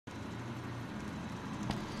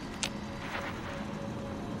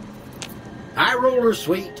High roller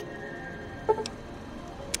suite.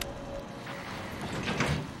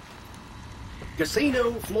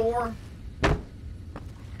 Casino floor.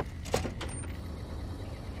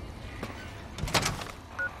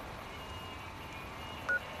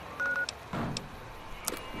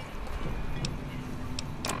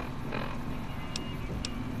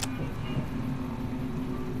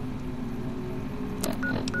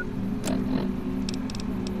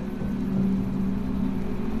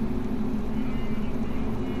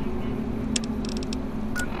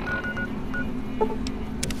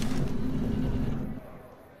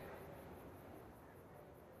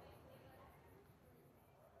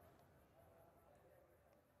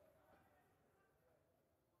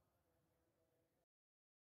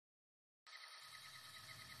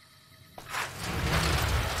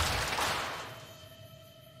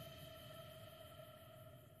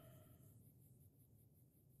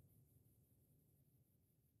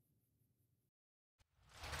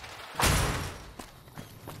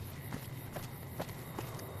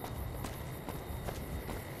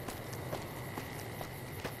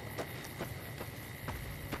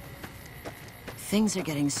 Things are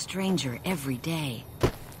getting stranger every day.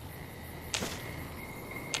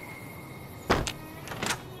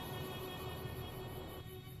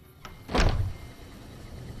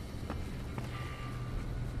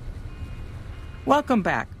 Welcome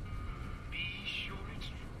back. Be sure it's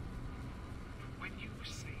true when you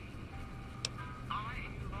say I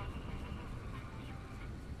love you.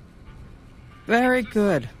 Very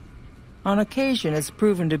good. On occasion, it's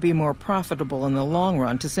proven to be more profitable in the long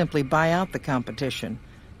run to simply buy out the competition.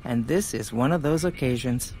 And this is one of those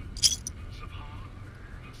occasions. Of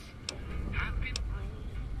hearts have been broken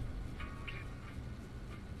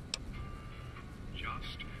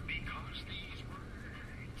just because these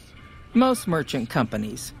words. Most merchant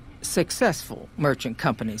companies, successful merchant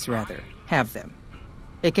companies rather, have them.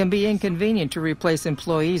 It can be inconvenient to replace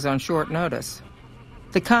employees on short notice.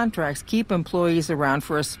 The contracts keep employees around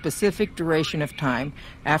for a specific duration of time,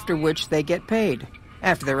 after which they get paid.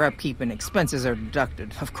 After their upkeep and expenses are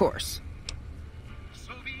deducted, of course.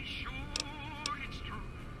 So be sure it's true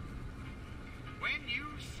when you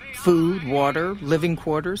say Food, water, living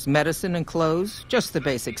quarters, medicine, and clothes, just the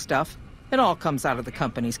basic stuff. It all comes out of the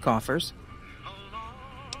company's coffers.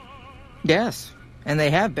 Yes, and they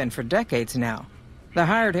have been for decades now. The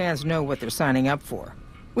hired hands know what they're signing up for.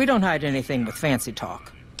 We don't hide anything with fancy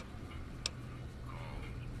talk.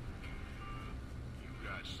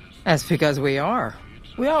 That's because we are.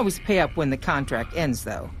 We always pay up when the contract ends,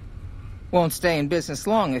 though. Won't stay in business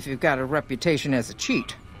long if you've got a reputation as a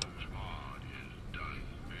cheat.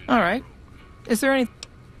 All right. Is there any...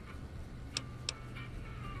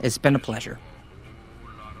 It's been a pleasure.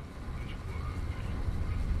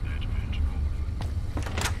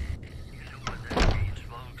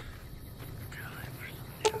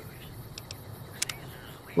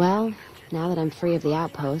 Well, now that I'm free of the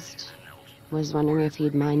outpost, was wondering if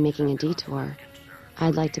you'd mind making a detour.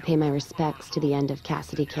 I'd like to pay my respects to the end of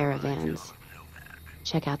Cassidy caravans.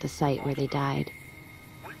 Check out the site where they died.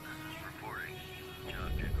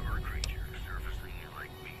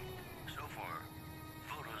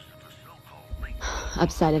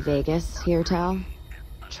 Upside of Vegas, here, Tal.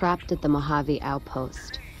 Trapped at the Mojave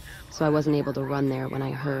outpost, so I wasn't able to run there when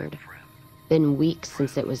I heard. Been weeks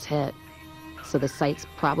since it was hit, so the site's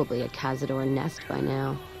probably a Cazador nest by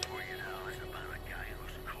now.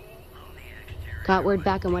 Got word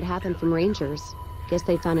back on what happened from Rangers. Guess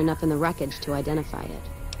they found enough in the wreckage to identify it.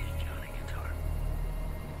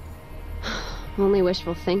 Only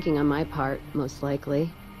wishful thinking on my part, most likely.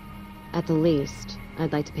 At the least,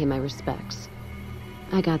 I'd like to pay my respects.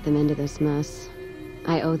 I got them into this mess.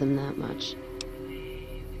 I owe them that much.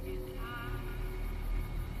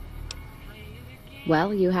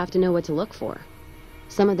 Well, you have to know what to look for.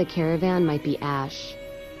 Some of the caravan might be ash,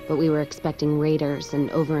 but we were expecting raiders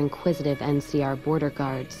and over-inquisitive NCR border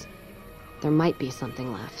guards. There might be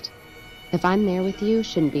something left. If I'm there with you,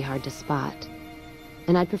 shouldn't be hard to spot.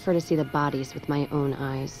 And I'd prefer to see the bodies with my own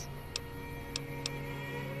eyes.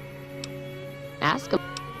 Ask 'em.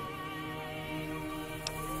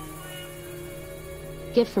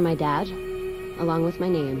 Gift for my dad, along with my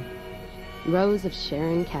name. Rose of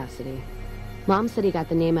Sharon Cassidy. Mom said he got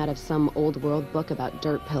the name out of some old world book about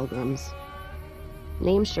dirt pilgrims.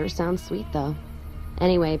 Name sure sounds sweet, though.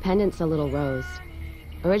 Anyway, pendant's a little rose.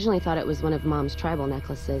 Originally thought it was one of Mom's tribal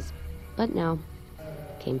necklaces, but no.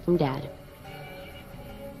 Came from Dad.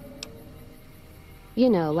 You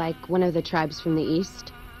know, like one of the tribes from the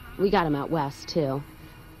east. We got them out west, too.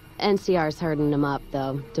 NCR's herding them up,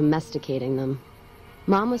 though, domesticating them.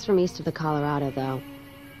 Mom was from east of the Colorado, though.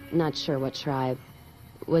 Not sure what tribe.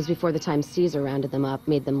 Was before the time Caesar rounded them up,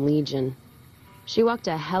 made them legion. She walked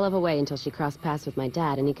a hell of a way until she crossed paths with my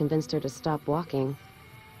dad, and he convinced her to stop walking.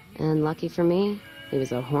 And lucky for me, he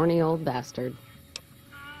was a horny old bastard.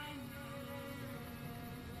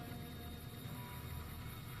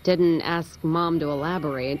 Didn't ask Mom to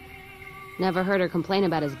elaborate. Never heard her complain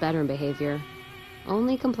about his bedroom behavior.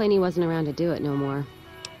 Only complain he wasn't around to do it no more.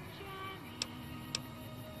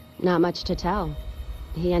 Not much to tell.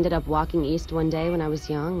 He ended up walking east one day when I was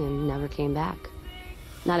young and never came back.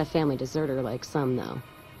 Not a family deserter like some, though.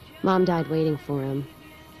 Mom died waiting for him,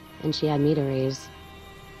 and she had me to raise.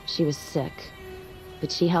 She was sick,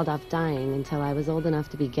 but she held off dying until I was old enough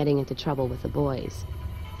to be getting into trouble with the boys.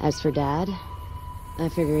 As for Dad, I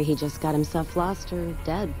figure he just got himself lost or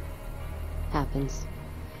dead. Happens.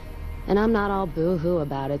 And I'm not all boo-hoo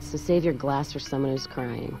about it, so save your glass for someone who's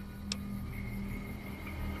crying.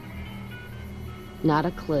 Not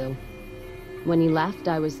a clue. When he left,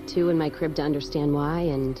 I was too in my crib to understand why,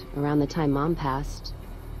 and around the time Mom passed,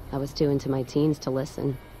 I was too into my teens to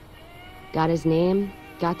listen. Got his name,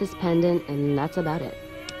 got this pendant, and that's about it.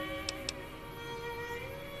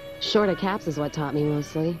 Short of caps is what taught me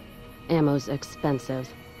mostly. Ammo's expensive,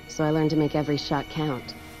 so I learned to make every shot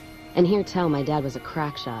count. And hear tell my dad was a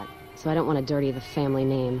crack shot, so I don't want to dirty the family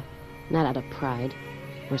name. Not out of pride.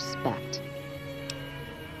 Respect.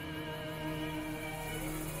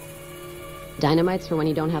 Dynamite's for when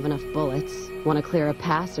you don't have enough bullets, want to clear a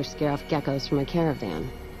pass, or scare off geckos from a caravan.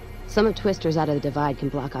 Some of Twister's out of the Divide can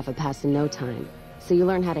block off a pass in no time, so you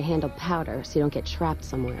learn how to handle powder so you don't get trapped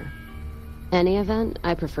somewhere. Any event,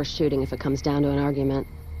 I prefer shooting if it comes down to an argument.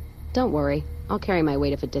 Don't worry, I'll carry my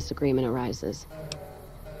weight if a disagreement arises.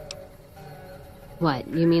 What,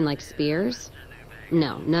 you mean like spears?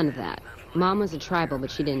 No, none of that. Mom was a tribal,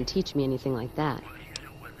 but she didn't teach me anything like that.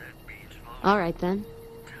 All right, then.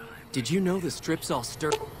 Did you know the strip's all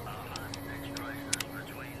stir?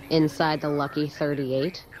 Inside the lucky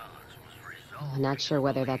 38. I'm not sure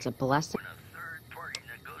whether that's a blessing.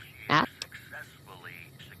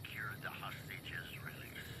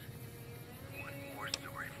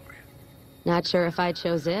 Not sure if I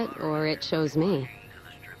chose it or it chose me.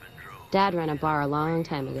 Dad ran a bar a long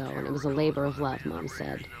time ago, and it was a labor of love, Mom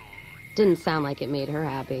said. Didn't sound like it made her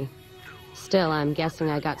happy. Still, I'm guessing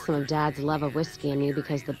I got some of Dad's love of whiskey in me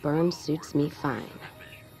because the burn suits me fine.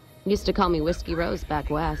 Used to call me Whiskey Rose back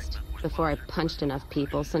west, before I punched enough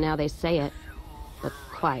people, so now they say it. But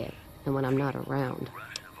quiet, and when I'm not around.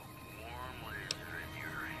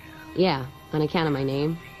 Yeah, on account of my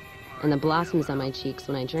name. And the blossoms on my cheeks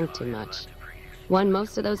when I drink too much. Won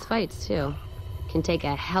most of those fights, too. Can take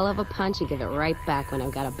a hell of a punch and give it right back when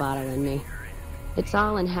I've got a bottle in me. It's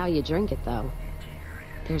all in how you drink it, though.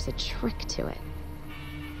 There's a trick to it.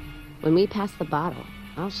 When we pass the bottle,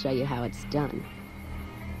 I'll show you how it's done.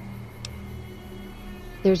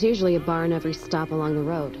 There's usually a bar in every stop along the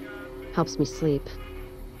road. Helps me sleep.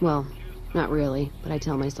 Well, not really, but I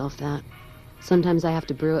tell myself that. Sometimes I have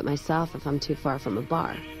to brew it myself if I'm too far from a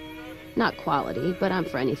bar. Not quality, but I'm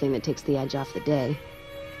for anything that takes the edge off the day.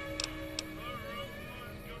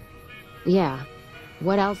 Yeah.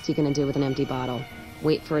 What else you gonna do with an empty bottle?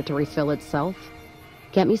 Wait for it to refill itself?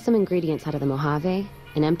 Get me some ingredients out of the Mojave,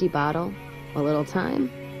 an empty bottle, a little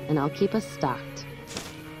time, and I'll keep us stocked.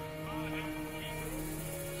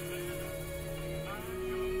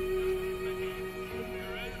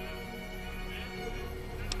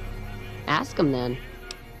 Ask him then.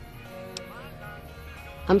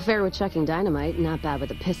 I'm fair with chucking dynamite, not bad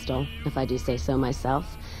with a pistol, if I do say so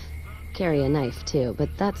myself. Carry a knife, too, but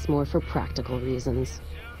that's more for practical reasons.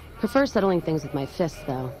 Prefer settling things with my fists,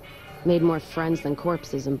 though. Made more friends than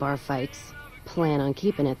corpses in bar fights. Plan on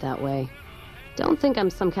keeping it that way. Don't think I'm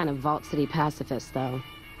some kind of Vault City pacifist, though.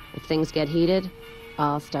 If things get heated,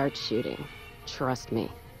 I'll start shooting. Trust me.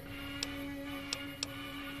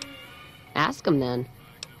 Ask him, then.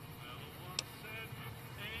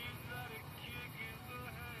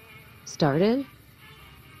 Started?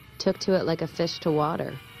 Took to it like a fish to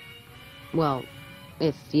water. Well,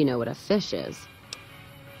 if you know what a fish is.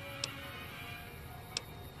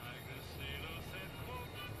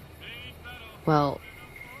 Well,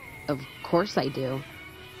 of course I do.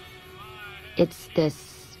 It's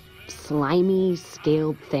this slimy,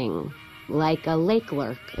 scaled thing. Like a lake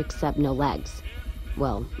lurk, except no legs.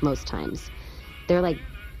 Well, most times. They're like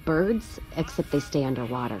birds, except they stay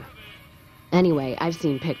underwater. Anyway, I've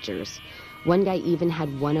seen pictures. One guy even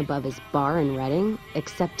had one above his bar in Reading,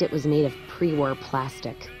 except it was made of pre-war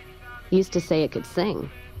plastic. Used to say it could sing,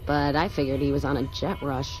 but I figured he was on a jet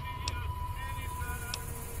rush.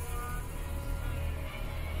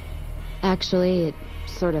 Actually, it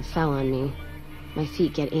sort of fell on me. My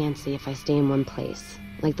feet get antsy if I stay in one place,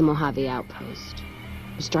 like the Mojave Outpost.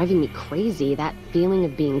 It's driving me crazy, that feeling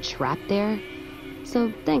of being trapped there.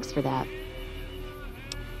 So, thanks for that.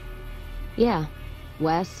 Yeah,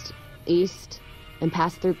 west, east, and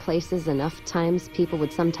pass through places enough times people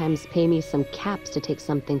would sometimes pay me some caps to take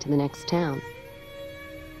something to the next town.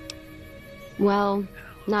 Well,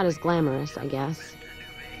 not as glamorous, I guess.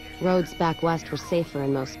 Roads back west were safer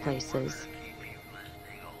in most places.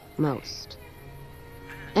 Most.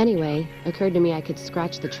 Anyway, occurred to me I could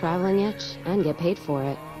scratch the traveling itch and get paid for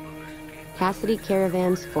it. Cassidy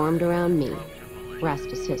caravans formed around me. Rest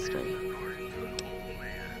is history.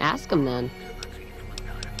 Ask 'em then.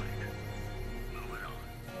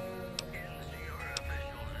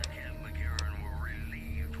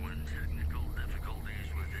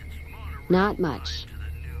 Not much.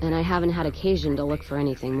 And I haven't had occasion to look for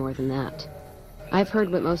anything more than that. I've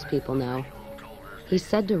heard what most people know. He's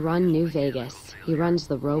said to run New Vegas. He runs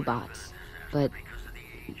the robots. But,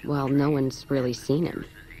 well, no one's really seen him.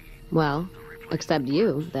 Well, except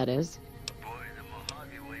you, that is.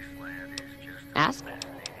 Ask.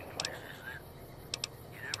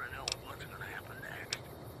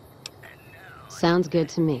 Sounds good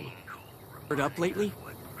to me. Heard up lately?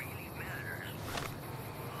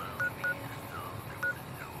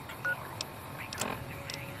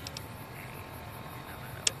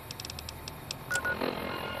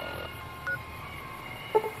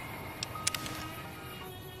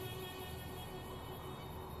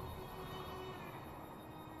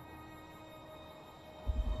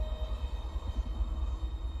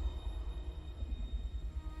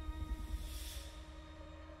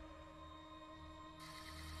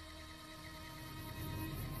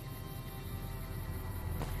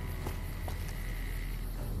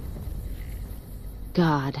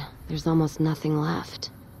 God, there's almost nothing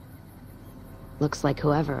left. Looks like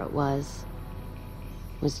whoever it was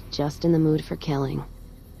just in the mood for killing.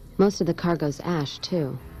 Most of the cargo's ash,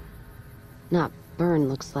 too. Not burned,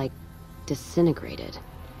 looks like disintegrated.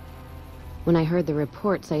 When I heard the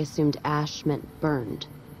reports, I assumed ash meant burned.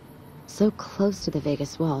 So close to the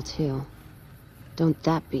Vegas wall, too. Don't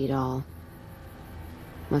that beat all?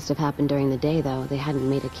 Must have happened during the day, though. They hadn't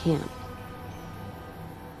made a camp.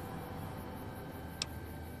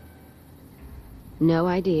 No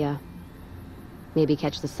idea. Maybe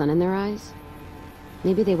catch the sun in their eyes?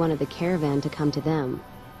 Maybe they wanted the caravan to come to them,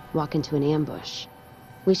 walk into an ambush.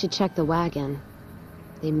 We should check the wagon.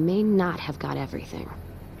 They may not have got everything.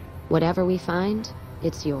 Whatever we find,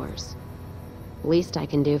 it's yours. Least I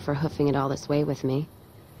can do for hoofing it all this way with me.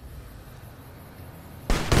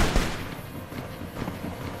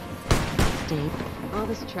 Stink. All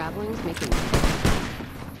this traveling's making me sick.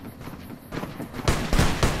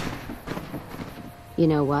 You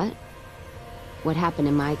know what? What happened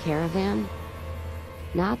in my caravan?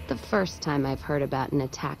 Not the first time I've heard about an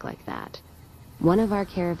attack like that. One of our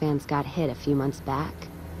caravans got hit a few months back,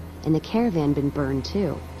 and the caravan been burned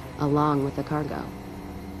too, along with the cargo.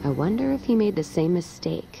 I wonder if he made the same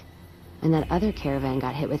mistake, and that other caravan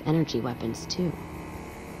got hit with energy weapons too.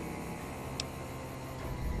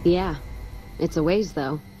 Yeah, it's a ways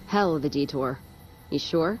though. Hell of a detour. You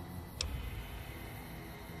sure?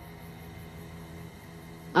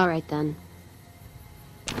 All right, then.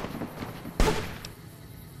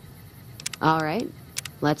 All right,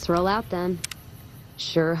 let's roll out then.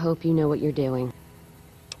 Sure hope you know what you're doing.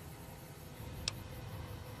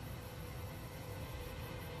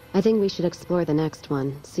 I think we should explore the next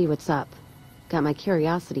one, see what's up. Got my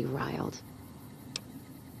curiosity riled.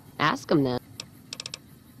 Ask him then.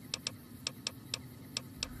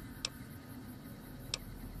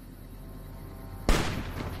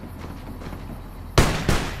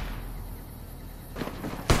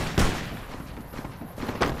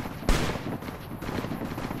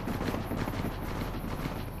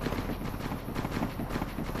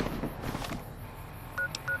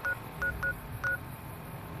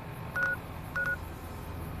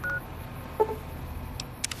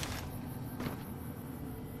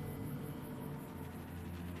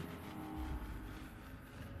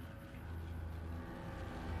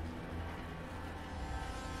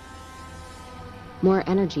 More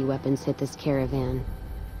energy weapons hit this caravan.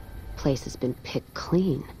 Place has been picked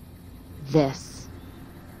clean. This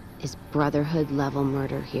is Brotherhood-level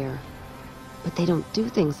murder here. But they don't do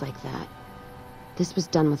things like that. This was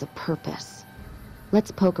done with a purpose.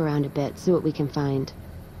 Let's poke around a bit, see what we can find.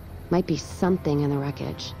 Might be something in the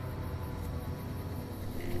wreckage.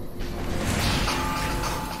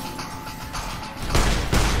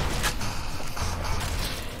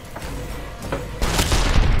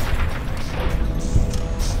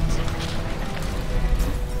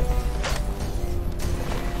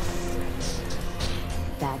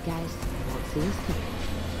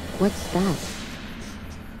 What's that?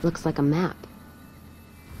 Looks like a map.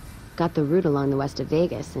 Got the route along the west of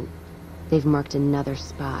Vegas, and they've marked another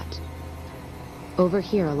spot. Over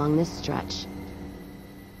here along this stretch.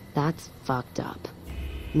 That's fucked up.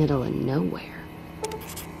 Middle of nowhere.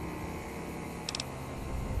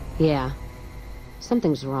 Yeah.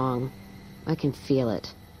 Something's wrong. I can feel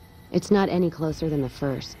it. It's not any closer than the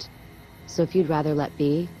first. So if you'd rather let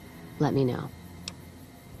be, let me know.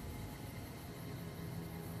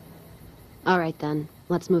 All right then,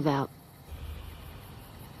 let's move out.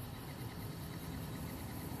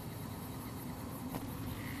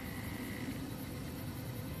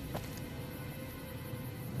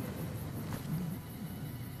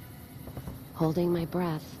 Holding my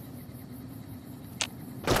breath.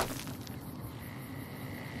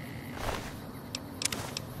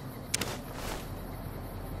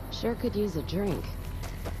 Sure could use a drink.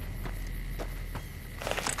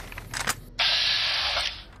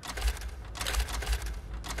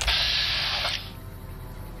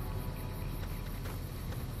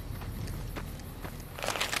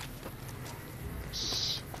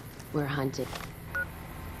 Shh. We're hunted.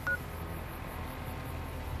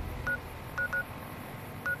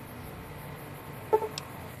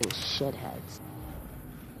 Shitheads.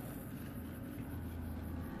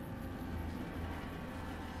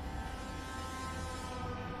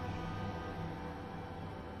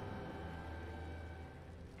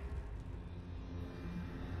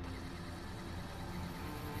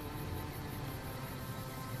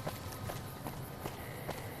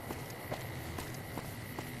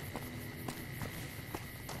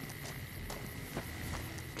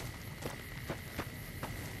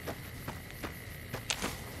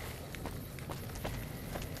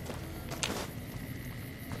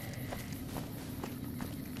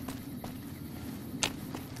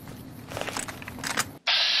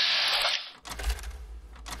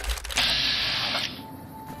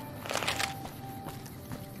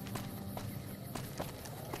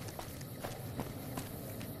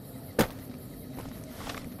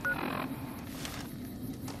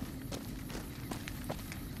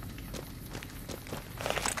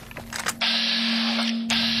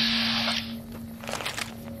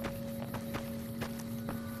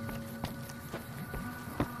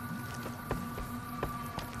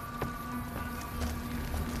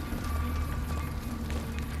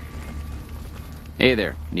 Hey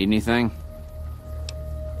there, need anything?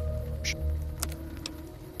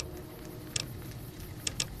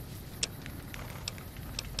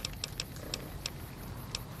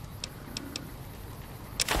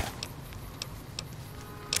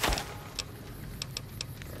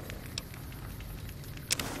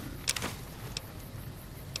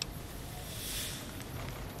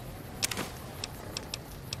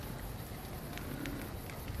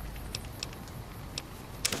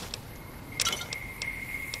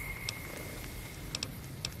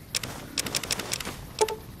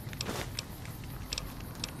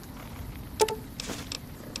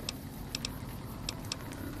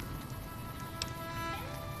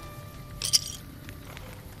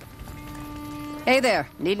 Hey there,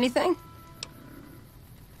 need anything?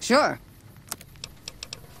 Sure.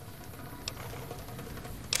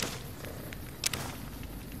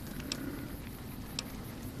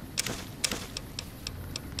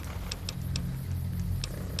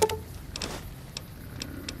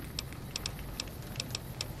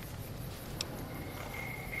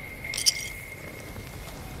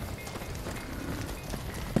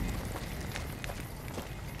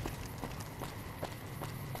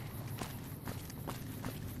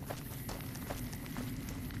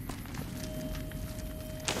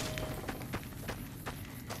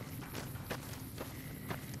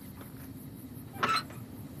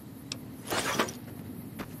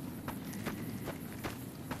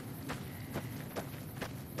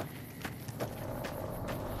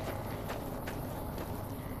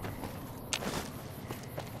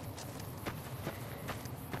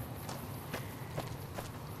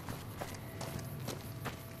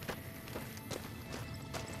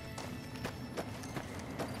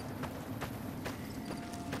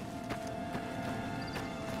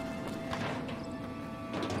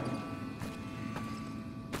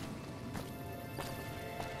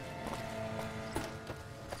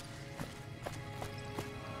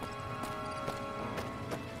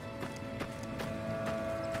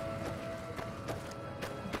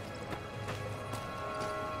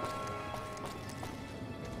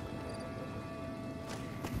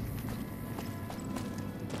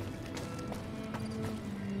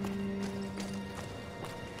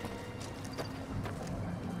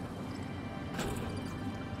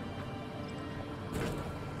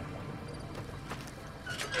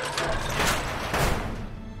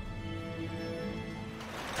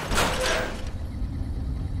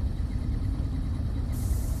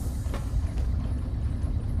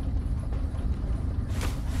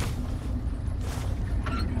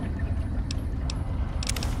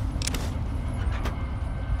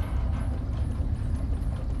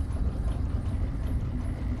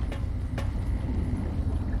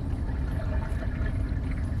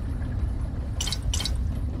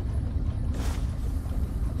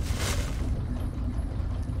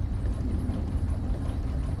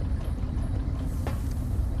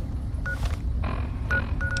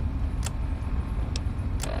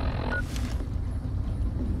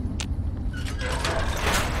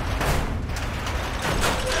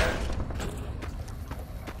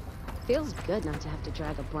 good not to have to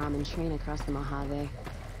drag a Brahmin train across the Mojave.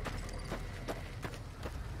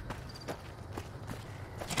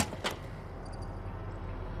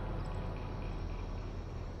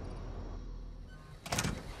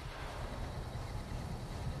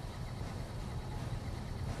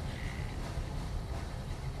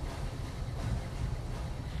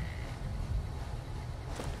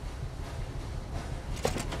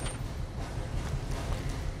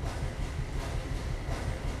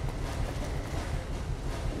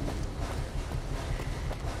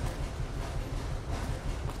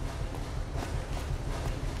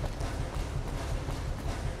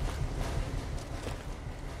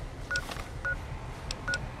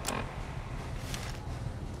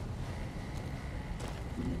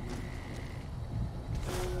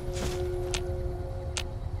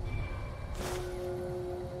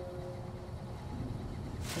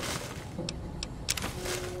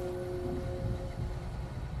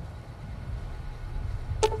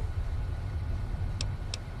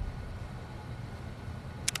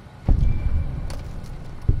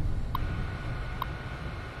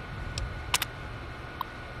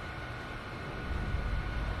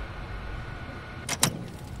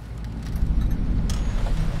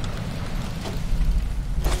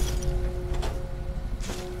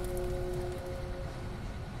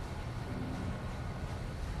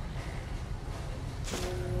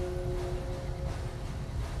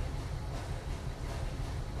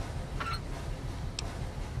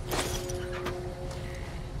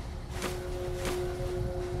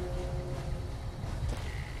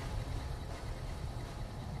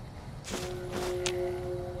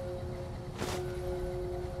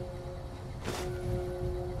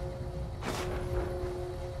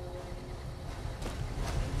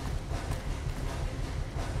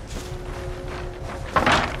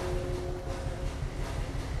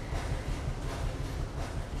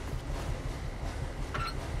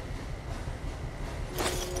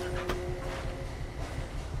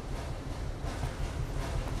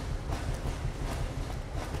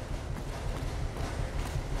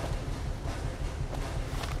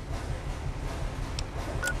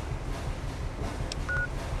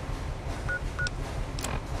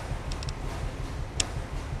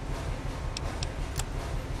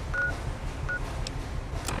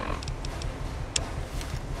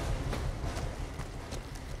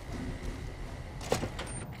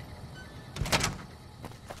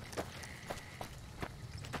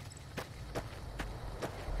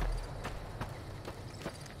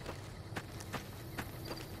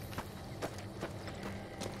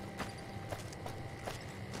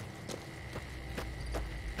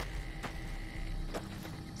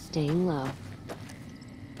 Staying low.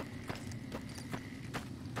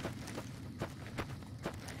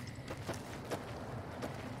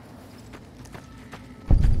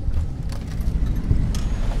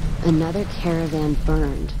 Another caravan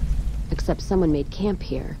burned, except someone made camp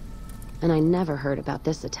here. And I never heard about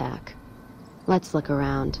this attack. Let's look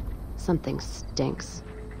around. Something stinks.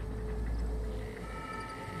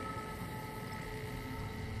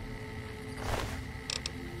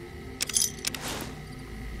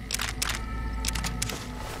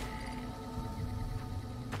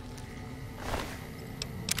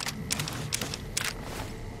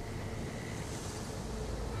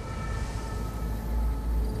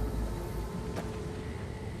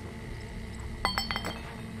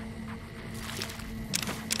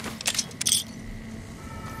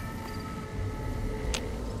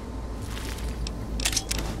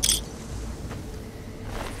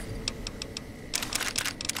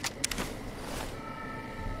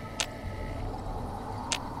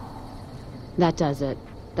 That does it.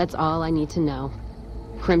 That's all I need to know.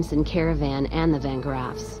 Crimson Caravan and the Van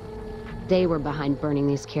Graffs. They were behind burning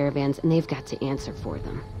these caravans, and they've got to answer for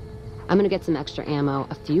them. I'm gonna get some extra ammo,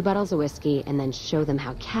 a few bottles of whiskey, and then show them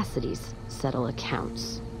how Cassidy's settle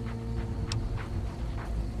accounts.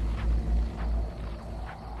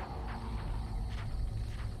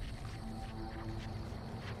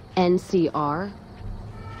 NCR?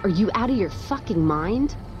 Are you out of your fucking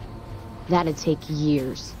mind? That'd take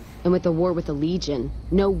years. And with the war with the Legion,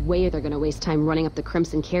 no way they're gonna waste time running up the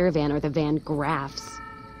Crimson Caravan or the Van Graffs.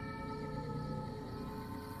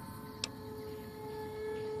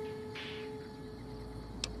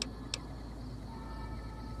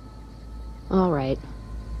 All right.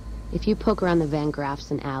 If you poke around the Van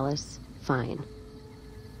Graffs and Alice, fine.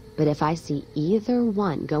 But if I see either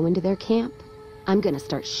one go into their camp, I'm gonna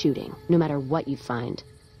start shooting, no matter what you find.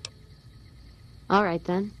 All right,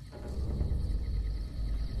 then.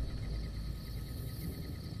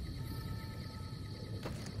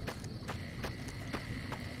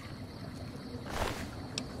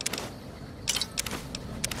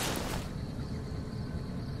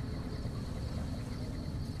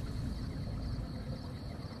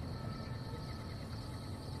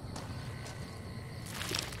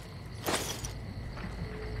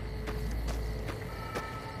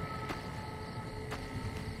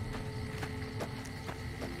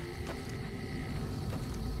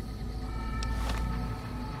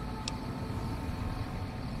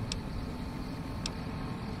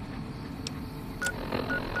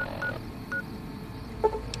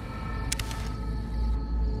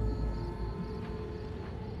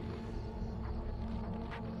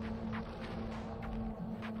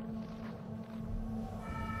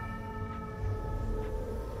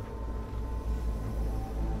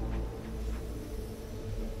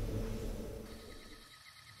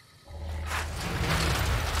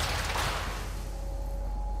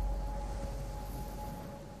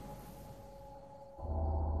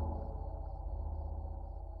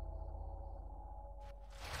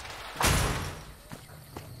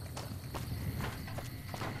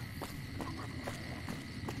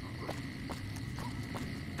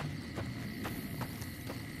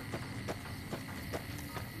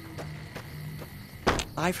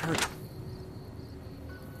 I've heard...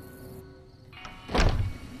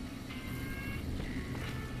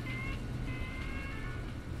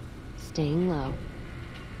 Staying low.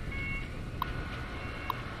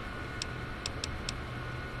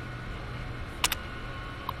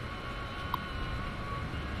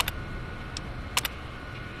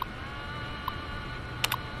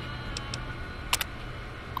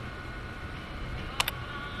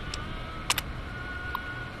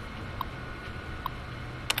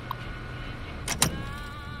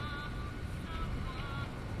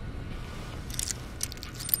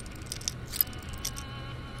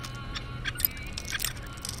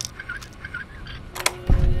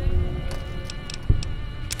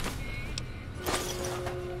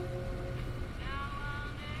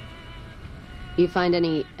 You find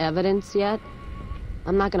any evidence yet?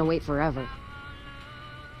 I'm not gonna wait forever.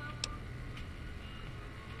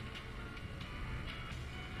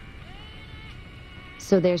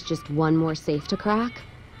 So there's just one more safe to crack?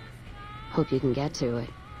 Hope you can get to it.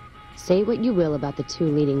 Say what you will about the two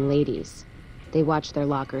leading ladies. They watch their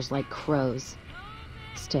lockers like crows.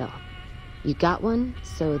 Still, you got one,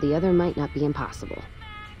 so the other might not be impossible.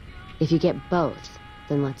 If you get both,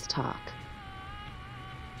 then let's talk.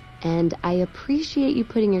 And I appreciate you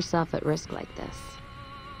putting yourself at risk like this.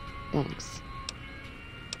 Thanks.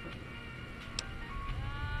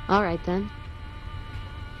 All right, then.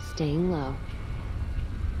 Staying low.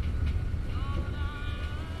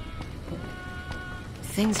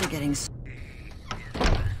 Things are getting...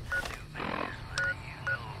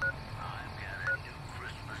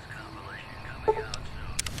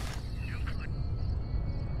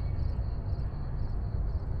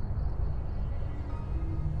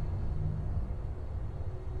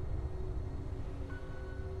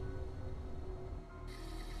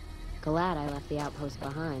 Glad I left the outpost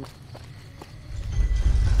behind.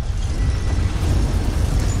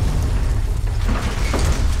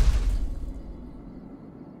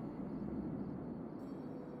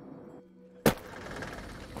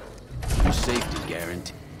 Your safety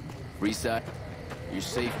guaranteed. Reset. Your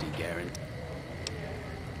safety guaranteed.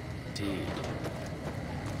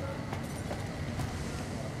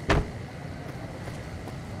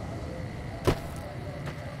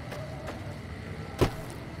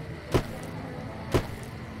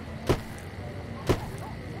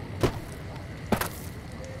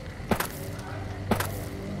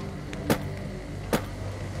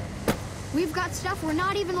 We've got stuff we're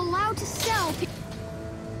not even allowed to sell.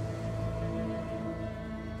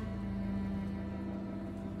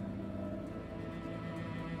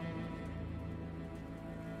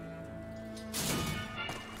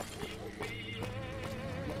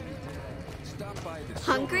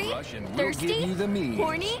 Hungry? Thirsty?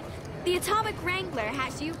 Horny? The Atomic Wrangler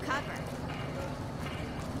has you covered.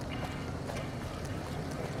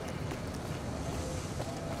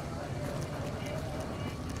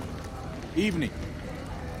 Evening.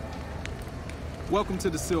 Welcome to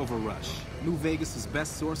the Silver Rush, New Vegas'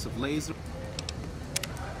 best source of laser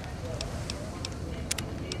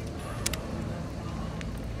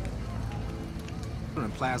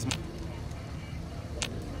and plasma.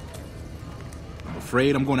 I'm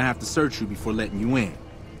afraid I'm gonna have to search you before letting you in.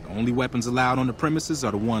 The only weapons allowed on the premises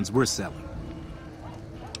are the ones we're selling.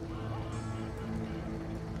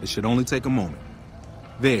 It should only take a moment.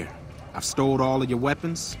 There. I've stored all of your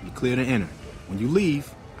weapons. You're clear to enter. When you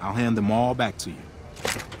leave, I'll hand them all back to you.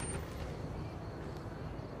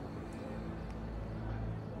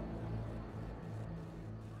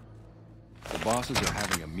 The bosses are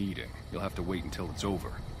having a meeting. You'll have to wait until it's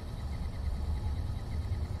over.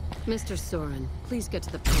 Mr. Soren, please get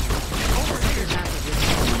to the point.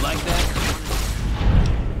 You like that?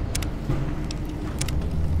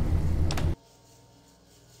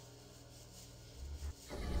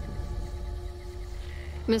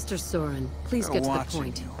 Mr. Soren, please get to the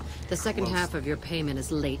point. The second half of your payment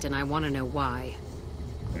is late, and I want to know why.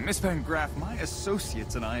 Miss Van Graff, my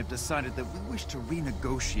associates and I have decided that we wish to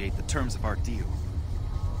renegotiate the terms of our deal.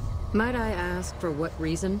 Might I ask for what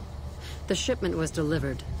reason? The shipment was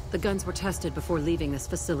delivered. The guns were tested before leaving this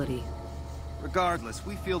facility. Regardless,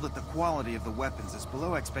 we feel that the quality of the weapons is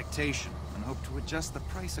below expectation and hope to adjust the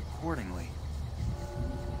price accordingly.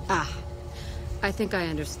 Ah, I think I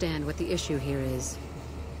understand what the issue here is.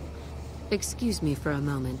 Excuse me for a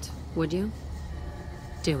moment, would you?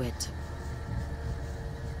 Do it.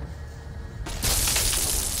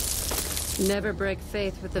 Never break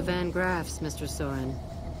faith with the Van Graffs, Mr. Soren.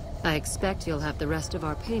 I expect you'll have the rest of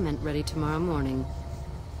our payment ready tomorrow morning.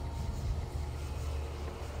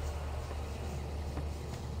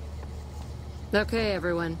 Okay,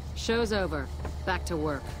 everyone. Show's over. Back to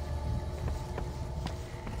work.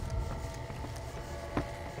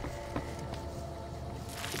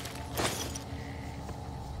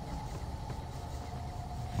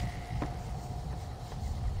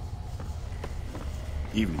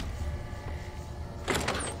 Evening.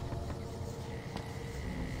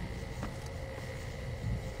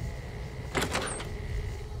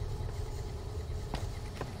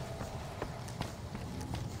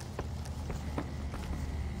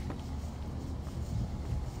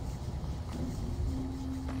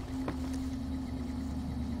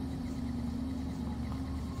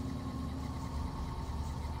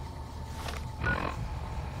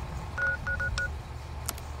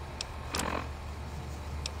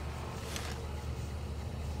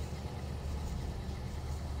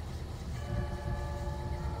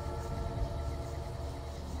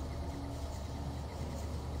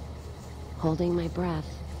 Holding my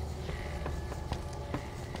breath.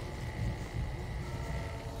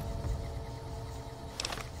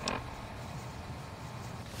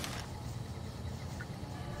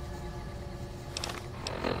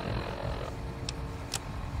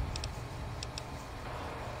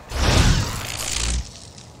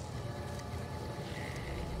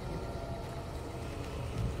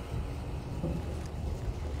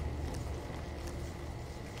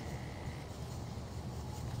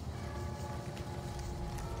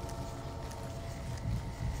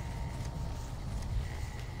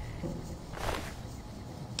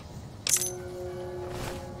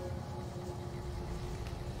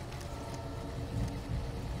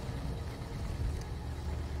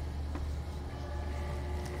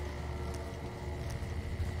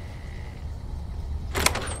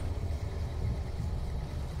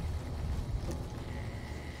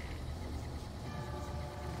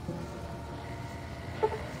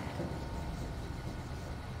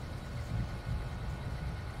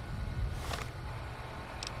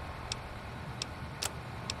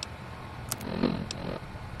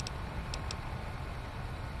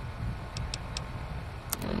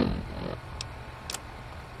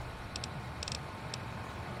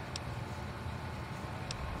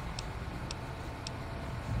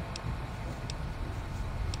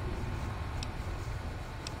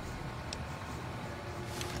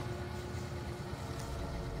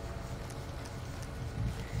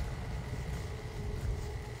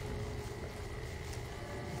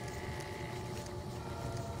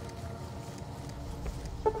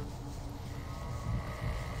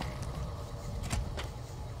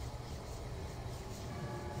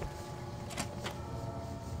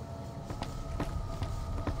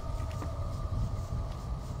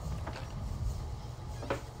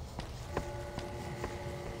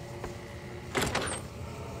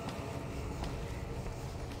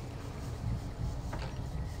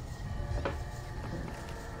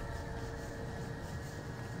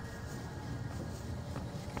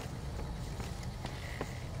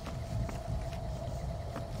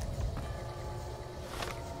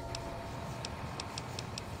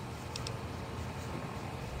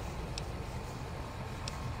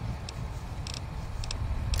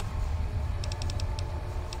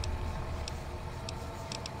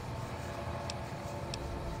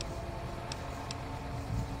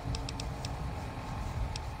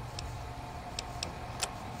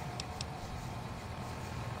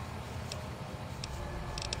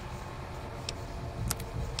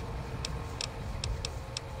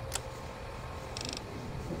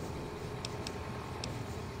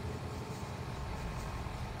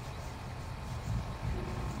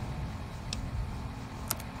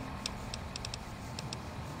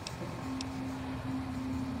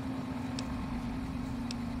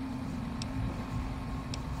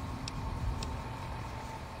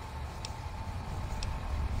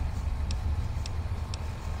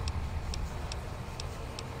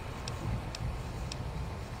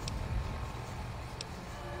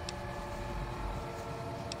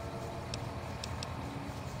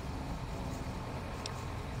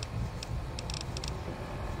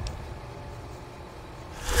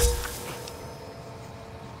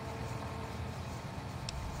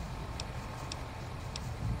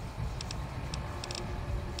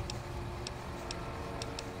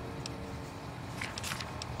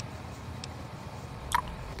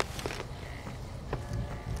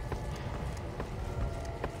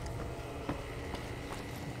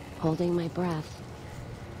 Holding my breath.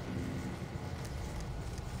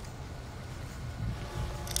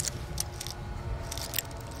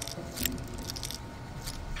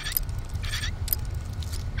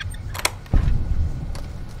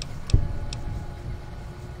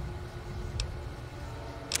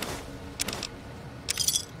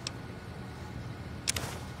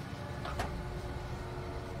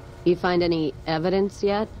 You find any evidence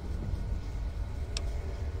yet?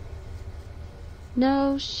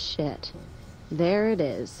 No shit. There it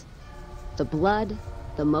is. The blood,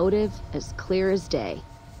 the motive, as clear as day.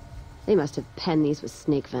 They must have penned these with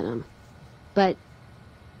snake venom. But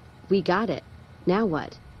we got it. Now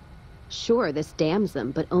what? Sure, this damns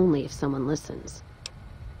them, but only if someone listens.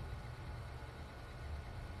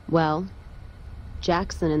 Well,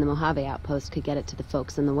 Jackson and the Mojave outpost could get it to the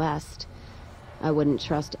folks in the west. I wouldn't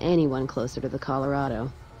trust anyone closer to the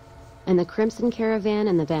Colorado. And the Crimson Caravan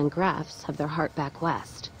and the Van Graffs have their heart back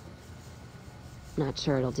west. Not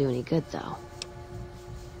sure it'll do any good, though.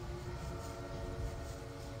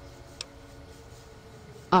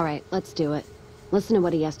 All right, let's do it. Listen to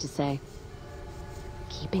what he has to say.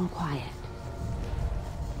 Keeping quiet.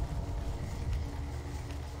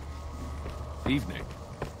 Evening.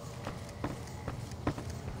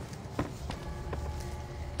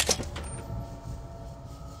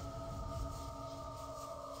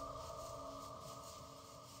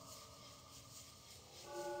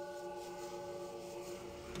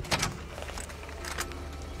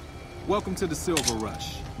 Welcome to the Silver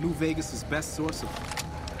Rush, New Vegas' best source of...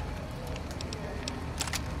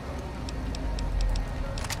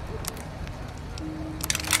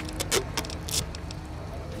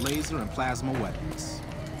 laser and plasma weapons.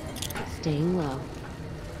 Staying low.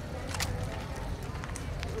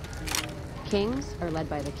 Kings are led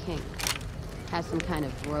by the king. Has some kind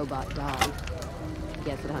of robot dog.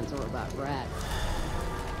 Guess it hunts a robot rat.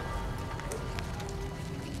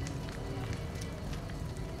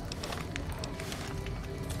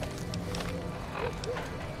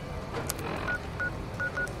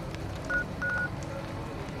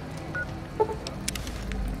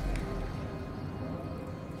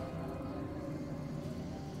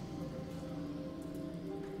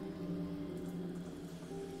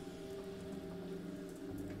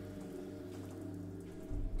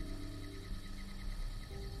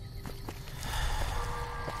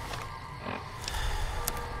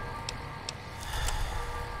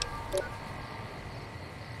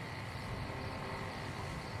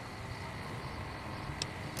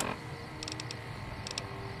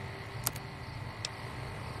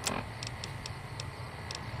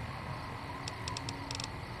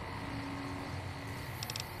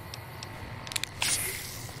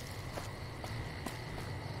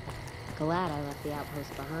 Glad I left the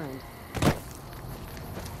outpost behind.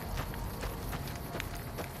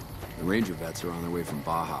 The Ranger vets are on their way from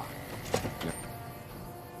Baja.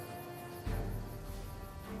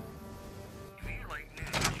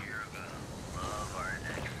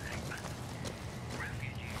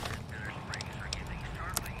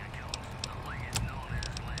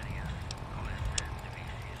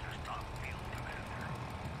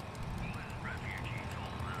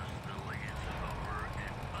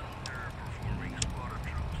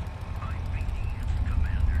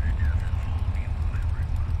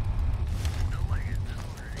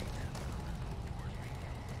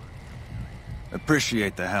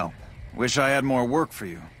 Appreciate the help. Wish I had more work for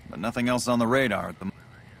you, but nothing else on the radar at the moment.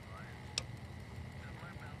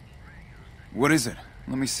 What is it?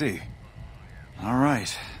 Let me see. All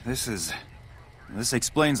right, this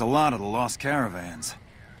explains a lot of the lost caravans.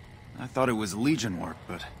 I thought it was Legion work,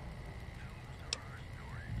 but...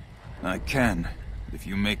 I can, if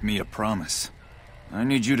you make me a promise. I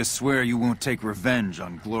need you to swear you won't take revenge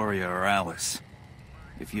on Gloria or Alice.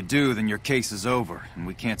 If you do, then your case is over, and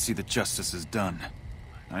we can't see that justice is done.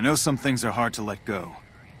 I know some things are hard to let go,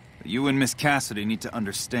 but you and Miss Cassidy need to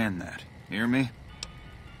understand that. Hear me?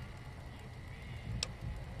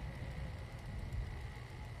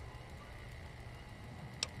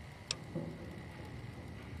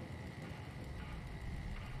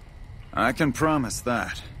 I can promise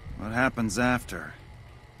that. What happens after?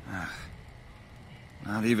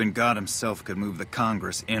 Not even God himself could move the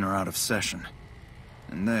Congress in or out of session.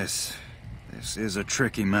 And this is a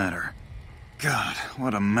tricky matter. God,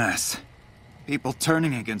 what a mess. People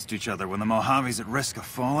turning against each other when the Mojave's at risk of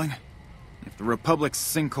falling? If the Republic's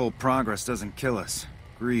sinkhole progress doesn't kill us,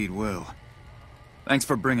 greed will. Thanks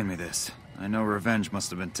for bringing me this. I know revenge must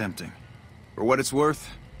have been tempting. For what it's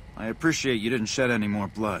worth, I appreciate you didn't shed any more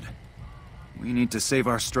blood. We need to save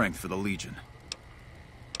our strength for the Legion.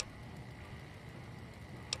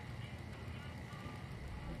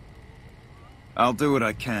 I'll do what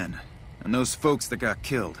I can, and those folks that got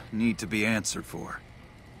killed need to be answered for.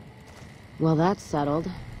 Well, that's settled,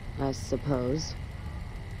 I suppose.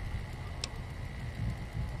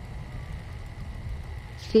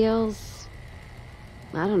 Feels...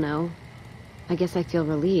 I don't know. I guess I feel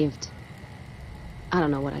relieved. I don't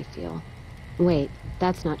know what I feel. Wait,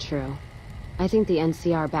 that's not true. I think the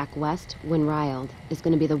NCR back west, when riled, is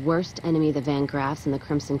going to be the worst enemy the Van Graffs and the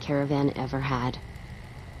Crimson Caravan ever had.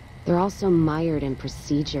 They're all so mired in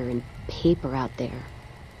procedure and paper out there.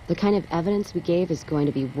 The kind of evidence we gave is going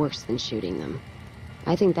to be worse than shooting them.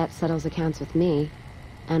 I think that settles accounts with me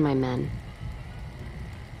and my men.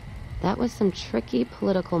 That was some tricky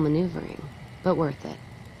political maneuvering, but worth it,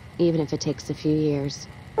 even if it takes a few years.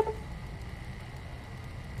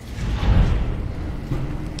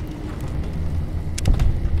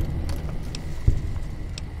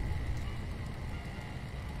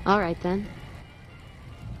 All right, then.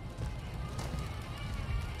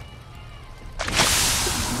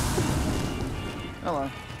 Hello.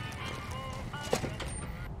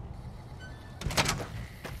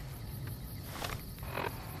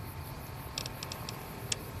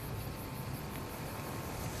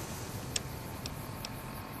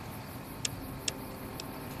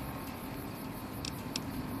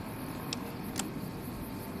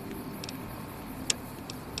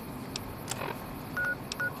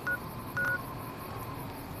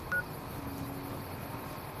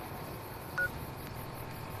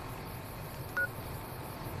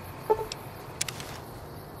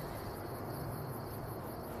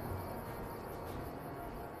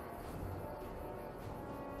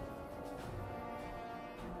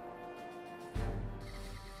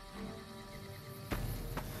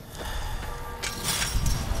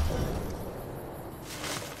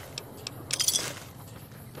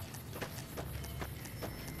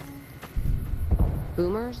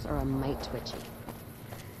 Boomers are a mite twitchy.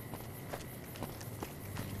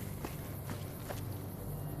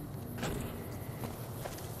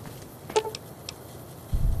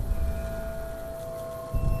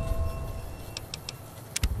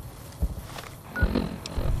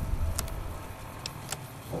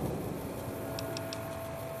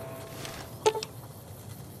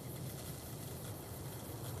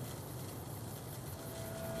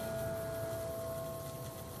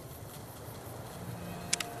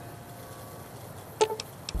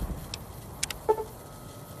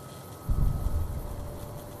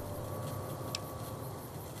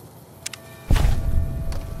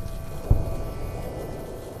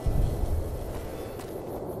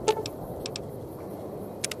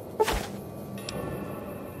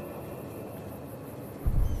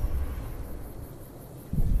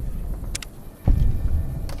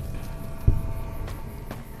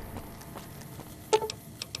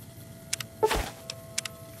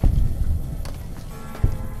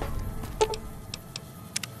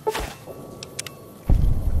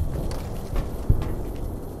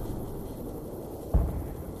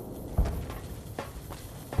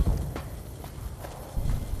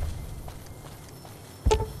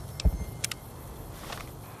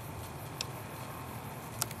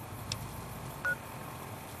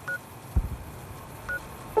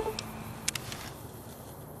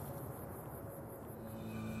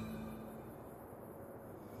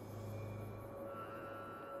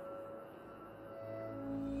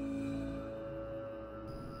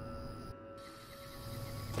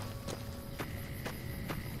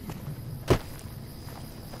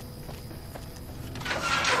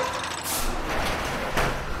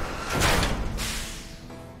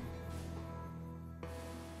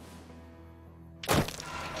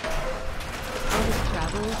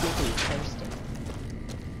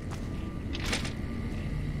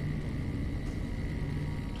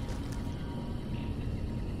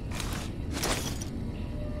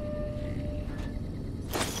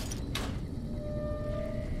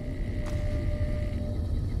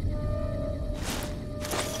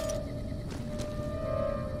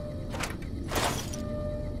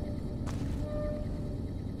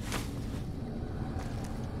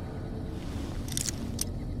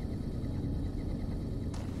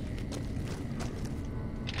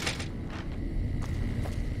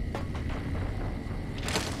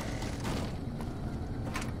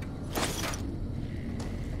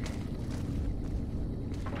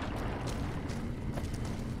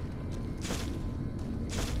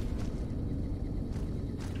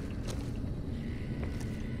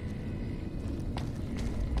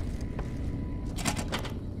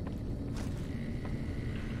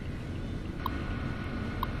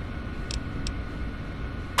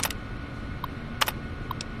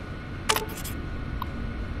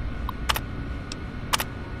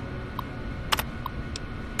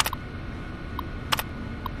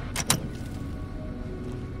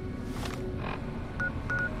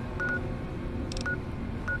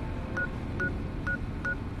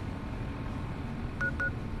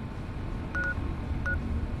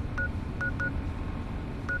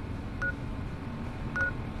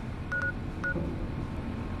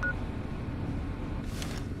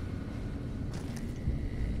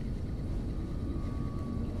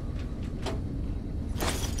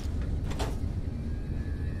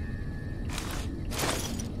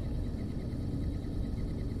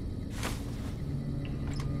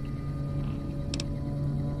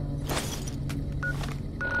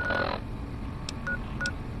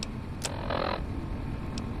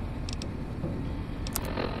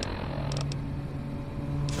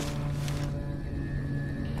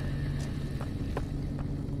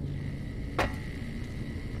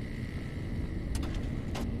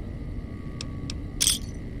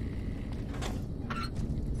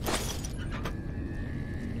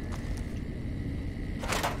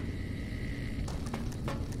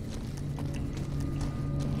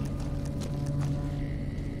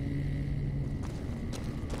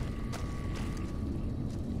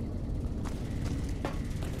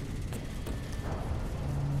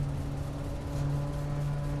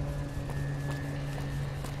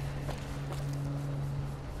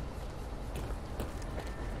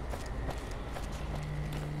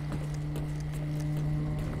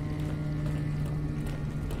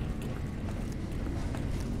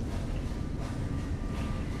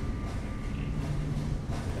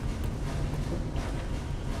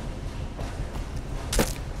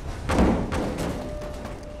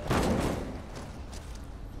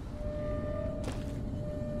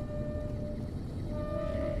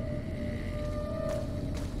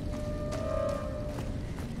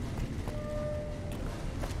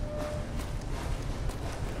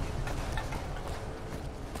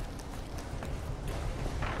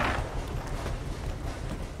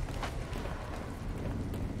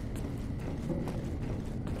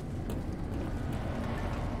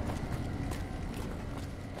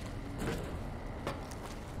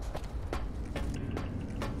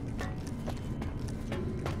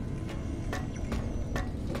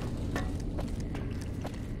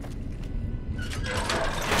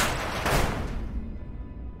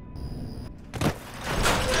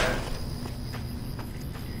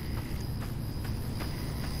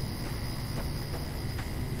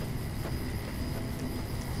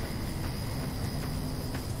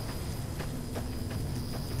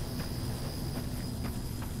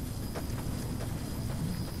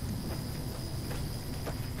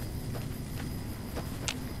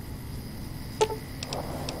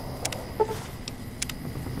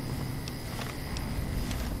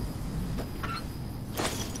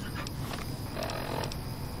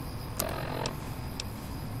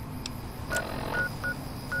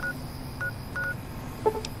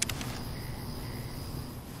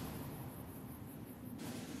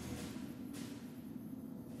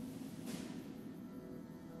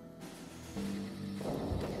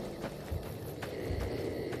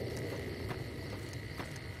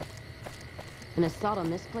 An assault on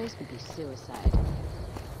this place would be suicide.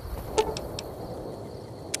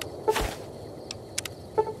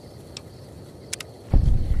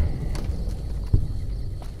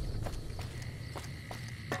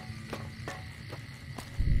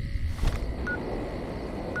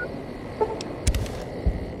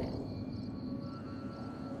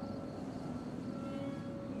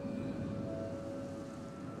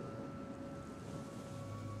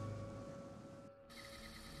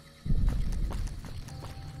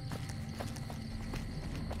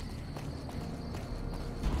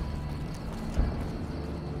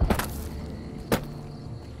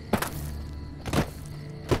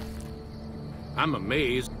 I'm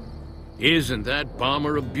amazed. Isn't that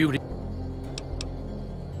bomber a beauty?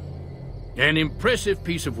 An impressive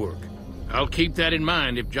piece of work. I'll keep that in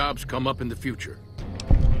mind if jobs come up in the future.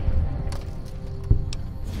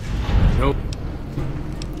 No.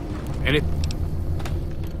 And it...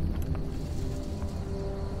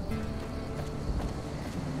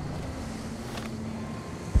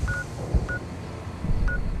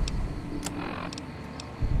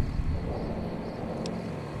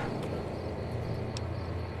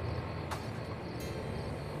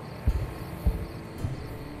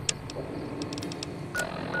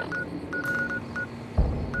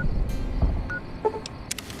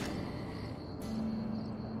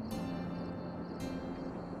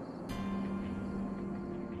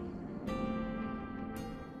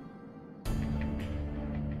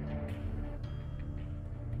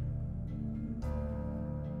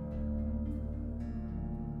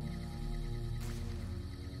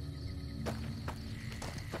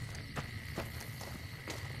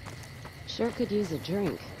 Sure could use a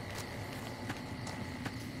drink.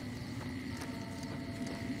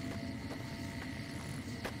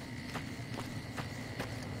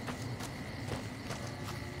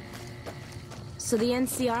 So the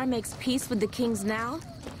NCR makes peace with the Kings now?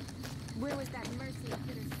 Where was that mercy?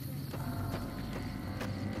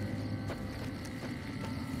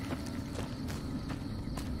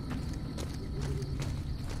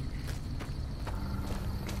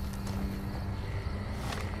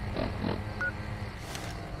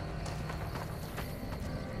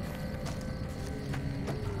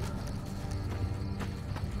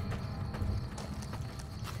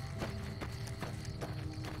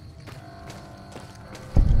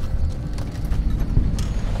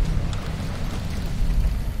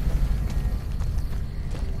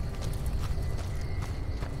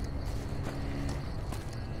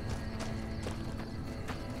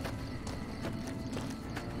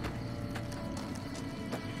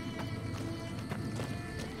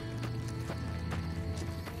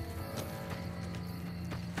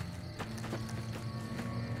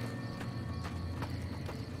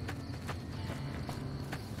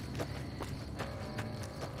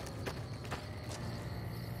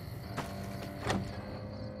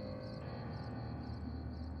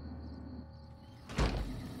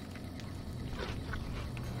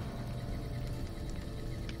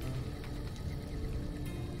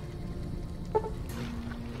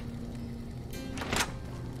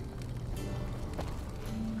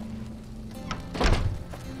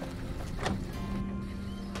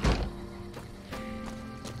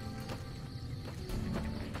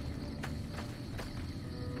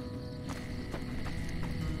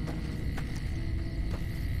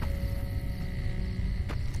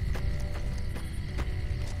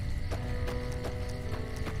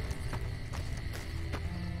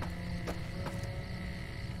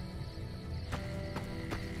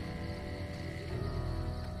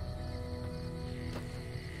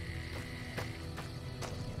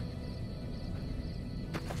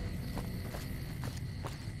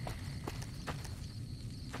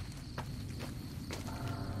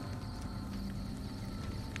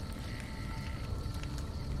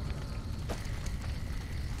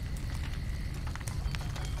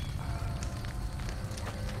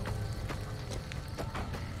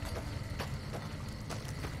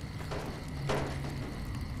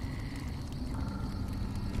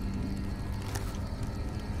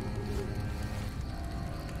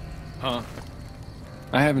 Huh?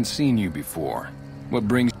 I haven't seen you before. What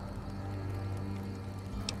brings...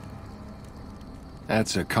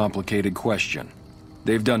 That's a complicated question.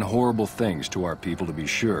 They've done horrible things to our people, to be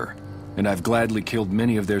sure, and I've gladly killed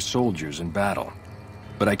many of their soldiers in battle.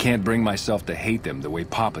 But I can't bring myself to hate them the way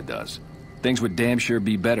Papa does. Things would damn sure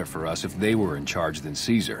be better for us if they were in charge than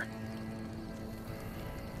Caesar.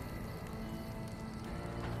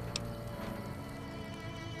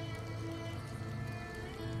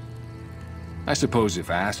 I suppose if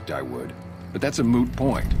asked, I would. But that's a moot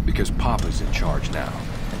point, because Papa's in charge now,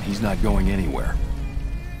 and he's not going anywhere.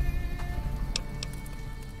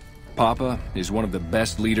 Papa is one of the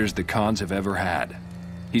best leaders the Khans have ever had.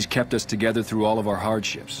 He's kept us together through all of our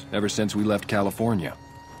hardships, ever since we left California.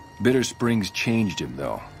 Bitter Springs changed him,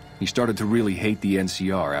 though. He started to really hate the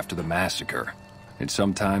NCR after the massacre. And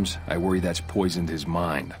sometimes, I worry that's poisoned his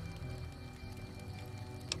mind.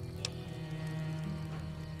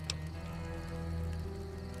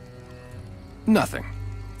 Nothing.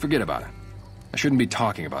 Forget about it. I shouldn't be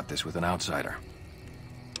talking about this with an outsider.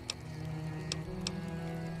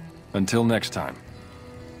 Until next time.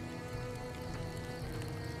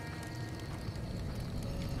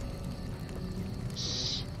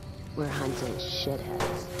 Shh. We're hunting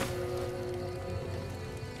shitheads.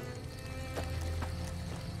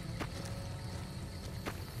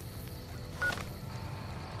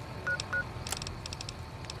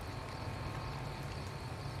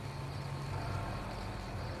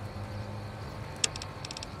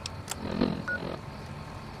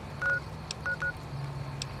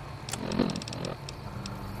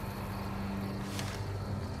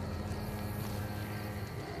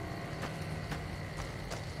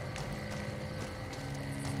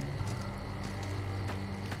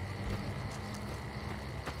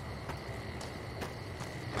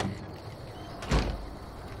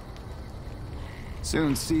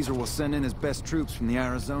 Soon Caesar will send in his best troops from the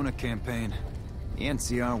Arizona campaign. The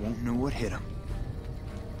NCR won't know what hit him.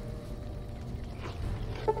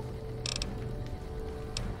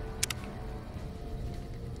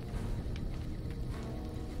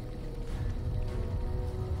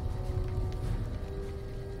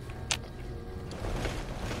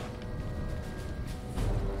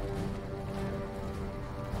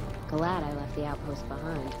 Glad I left the outpost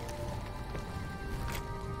behind.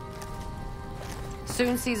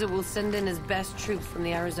 Soon Caesar will send in his best troops from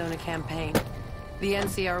the Arizona campaign. The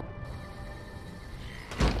NCR...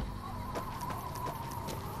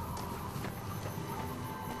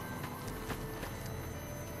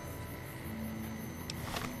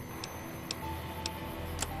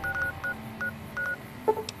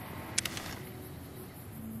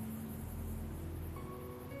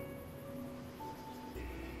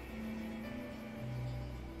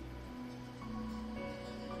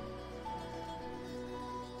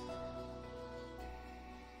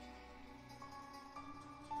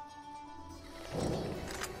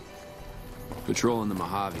 Patrolling the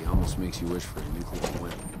Mojave almost makes you wish for a nuclear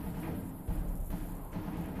weapon.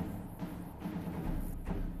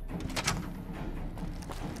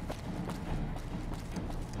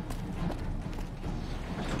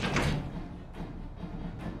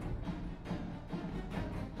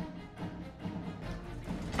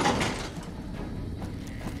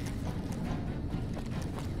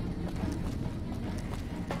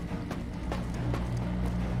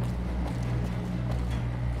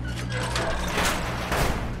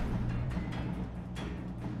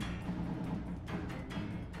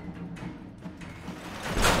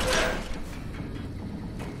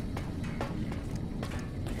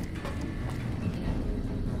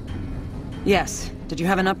 Yes. Did you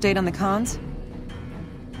have an update on the Khans?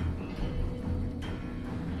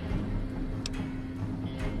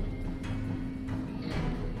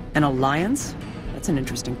 An alliance? That's an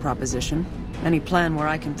interesting proposition. Any plan where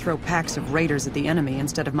I can throw packs of raiders at the enemy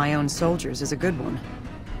instead of my own soldiers is a good one.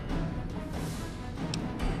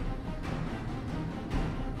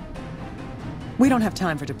 We don't have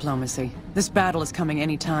time for diplomacy. This battle is coming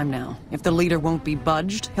any time now. If the leader won't be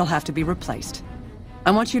budged, he'll have to be replaced. I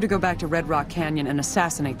want you to go back to Red Rock Canyon and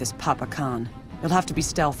assassinate this Papa Khan. You'll have to be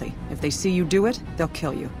stealthy. If they see you do it, they'll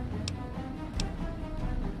kill you.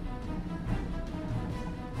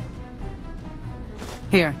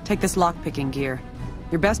 Here, take this lockpicking gear.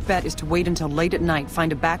 Your best bet is to wait until late at night,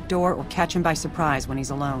 find a back door, or catch him by surprise when he's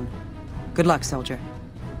alone. Good luck, soldier.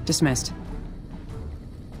 Dismissed.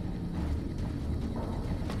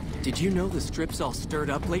 Did you know the Strip's all stirred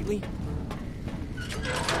up lately?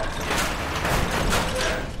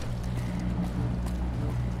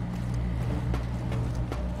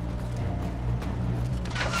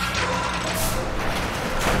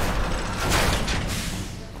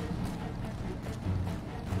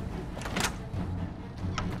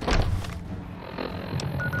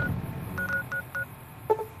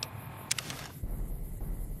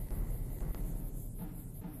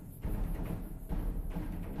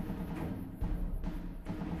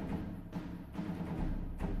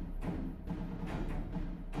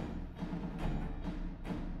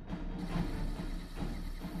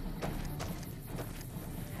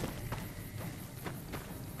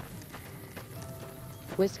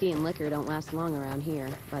 Whiskey and liquor don't last long around here,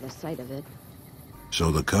 by the sight of it.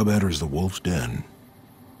 So the cub enters the wolf's den.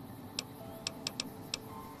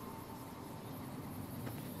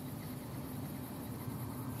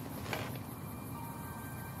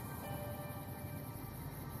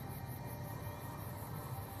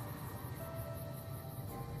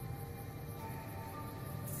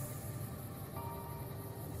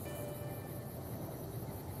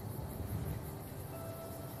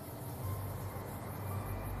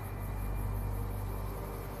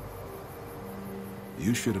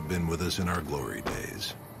 You should have been with us in our glory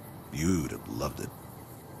days. You'd have loved it.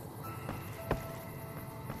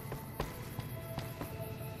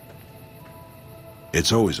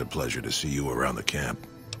 It's always a pleasure to see you around the camp.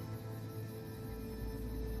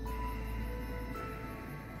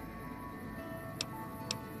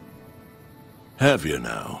 Have you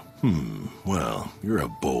now? Well, you're a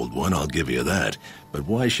bold one, I'll give you that. But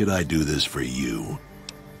why should I do this for you?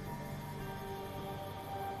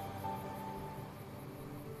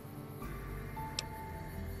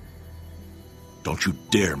 Don't you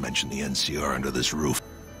dare mention the NCR under this roof.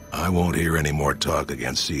 I won't hear any more talk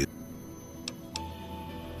against Caesar.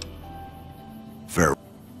 Farewell.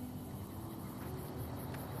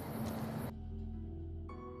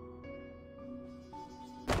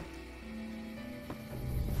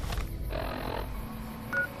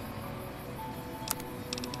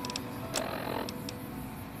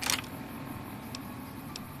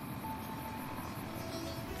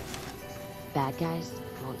 Bad guys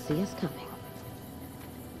won't see us coming.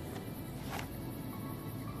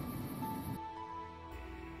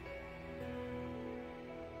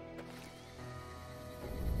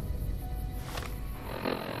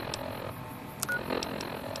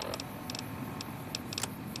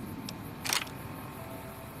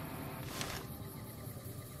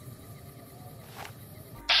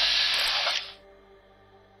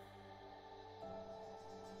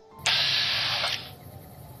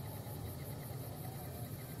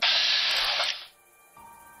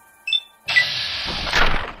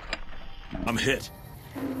 I'm hit.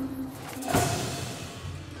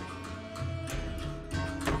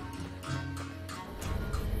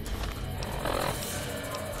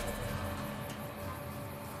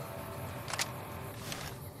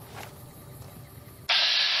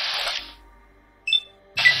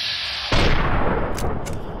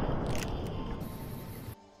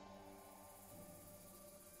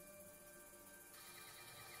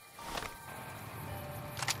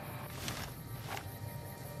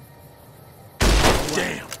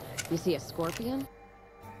 Damn! You see a scorpion?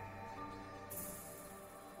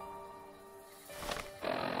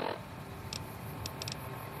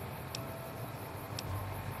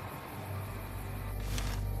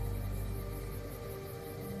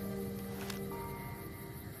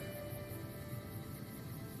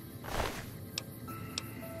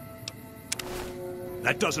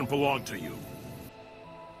 That doesn't belong to you.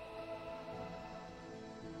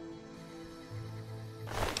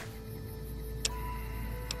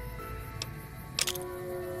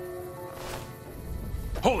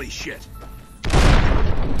 Holy shit!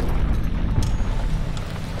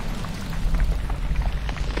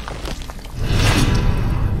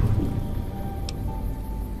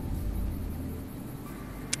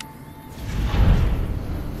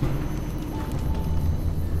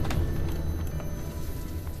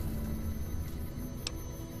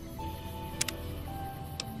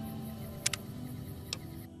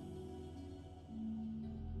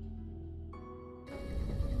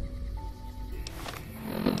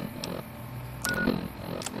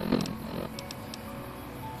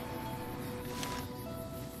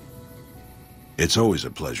 It's always a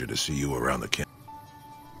pleasure to see you around the camp.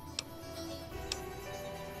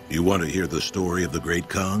 You want to hear the story of the Great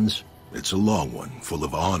Khans? It's a long one, full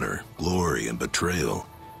of honor, glory, and betrayal.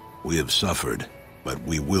 We have suffered, but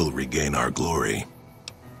we will regain our glory.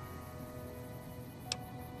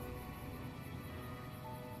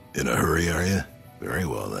 In a hurry, are you? Very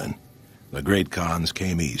well, then. The Great Khans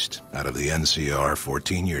came east, out of the NCR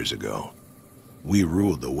 14 years ago. We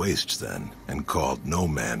ruled the wastes then, and called no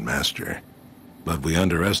man master. But we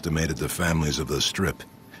underestimated the families of the Strip,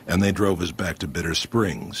 and they drove us back to Bitter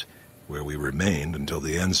Springs, where we remained until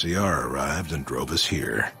the NCR arrived and drove us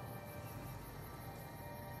here.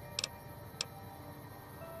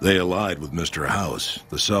 They allied with Mr. House,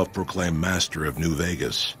 the self-proclaimed master of New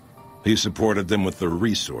Vegas. He supported them with the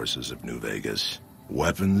resources of New Vegas.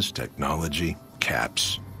 Weapons, technology,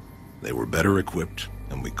 caps. They were better equipped,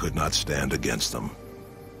 and we could not stand against them.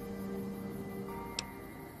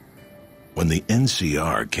 When the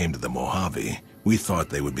NCR came to the Mojave, we thought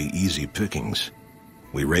they would be easy pickings.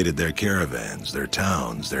 We raided their caravans, their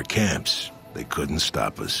towns, their camps. They couldn't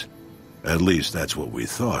stop us. At least that's what we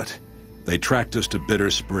thought. They tracked us to Bitter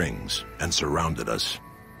Springs and surrounded us.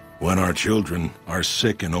 When our children, our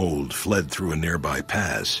sick and old, fled through a nearby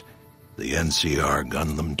pass, the NCR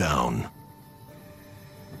gunned them down.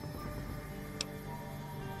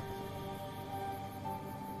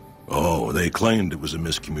 Oh, they claimed it was a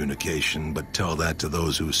miscommunication, but tell that to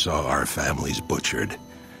those who saw our families butchered.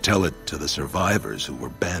 Tell it to the survivors who were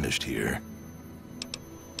banished here.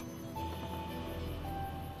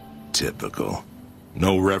 Typical.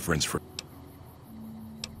 No reference for...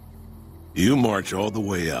 You march all the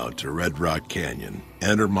way out to Red Rock Canyon,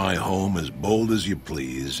 enter my home as bold as you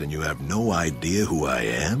please, and you have no idea who I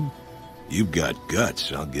am? You've got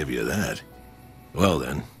guts, I'll give you that. Well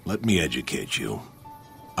then, let me educate you.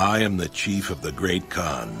 I am the chief of the Great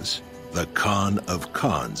Khans. The Khan of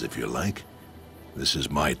Khans, if you like. This is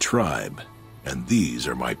my tribe, and these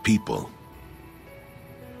are my people.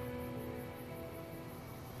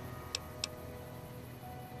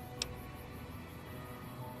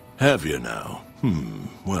 Have you now?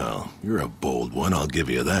 Well, you're a bold one, I'll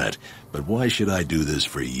give you that. But why should I do this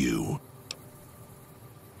for you?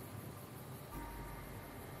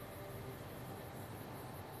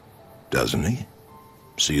 Doesn't he?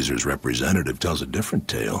 Caesar's representative tells a different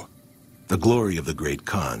tale. The glory of the Great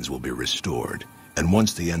Khans will be restored, and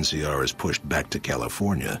once the NCR is pushed back to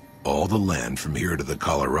California, all the land from here to the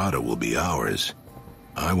Colorado will be ours.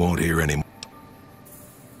 I won't hear any more.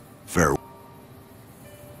 Farewell.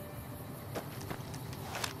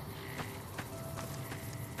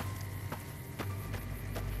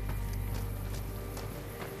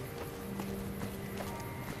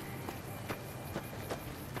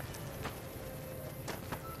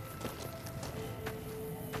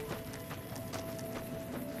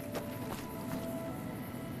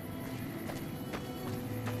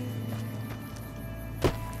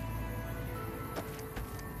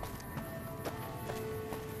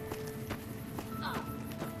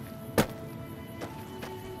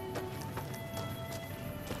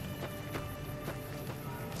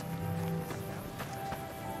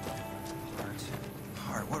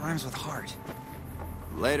 What rhymes with heart?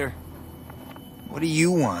 Later. What do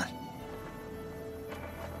you want?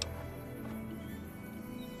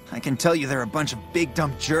 I can tell you they're a bunch of big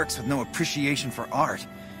dumb jerks with no appreciation for art.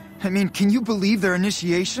 I mean, can you believe their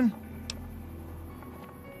initiation?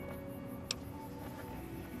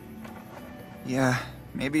 Yeah,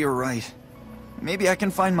 maybe you're right. Maybe I can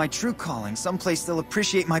find my true calling, someplace they'll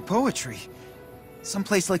appreciate my poetry.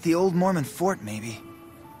 Someplace like the old Mormon fort, maybe.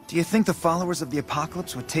 Do you think the followers of the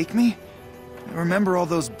Apocalypse would take me? I remember all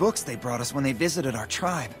those books they brought us when they visited our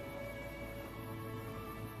tribe.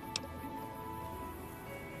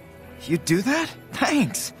 You'd do that?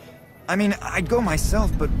 Thanks! I mean, I'd go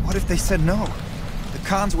myself, but what if they said no? The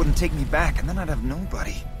Khans wouldn't take me back, and then I'd have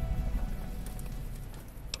nobody.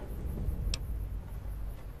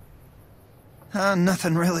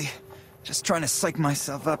 Nothing really. Just trying to psych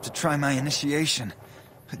myself up to try my initiation.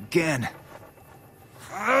 Again.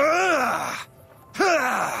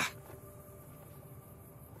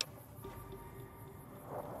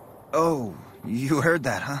 Oh, you heard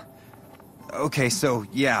that, huh? Okay, so,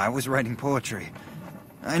 yeah, I was writing poetry.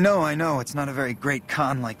 I know, it's not a very great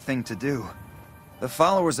Khan-like thing to do. The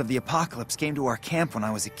followers of the Apocalypse came to our camp when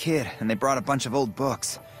I was a kid, and they brought a bunch of old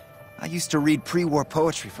books. I used to read pre-war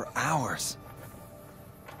poetry for hours.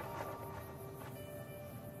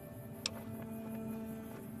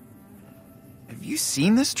 Have you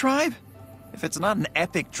seen this tribe? If it's not an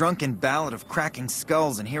epic drunken ballad of cracking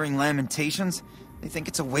skulls and hearing lamentations, they think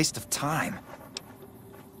it's a waste of time.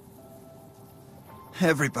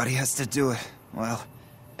 Everybody has to do it. Well,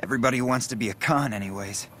 everybody who wants to be a Khan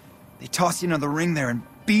anyways. They toss you into the ring there and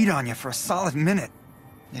beat on you for a solid minute.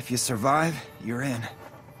 If you survive, you're in.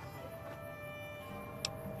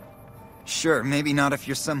 Sure, maybe not if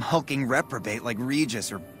you're some hulking reprobate like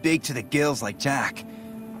Regis or big to the gills like Jack.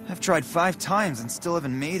 I've tried 5 times and still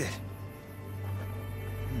haven't made it.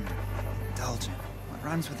 Indulgent. What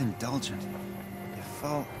rhymes with indulgent?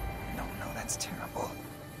 Default... No, that's terrible.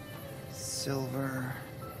 Silver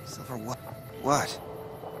what? What?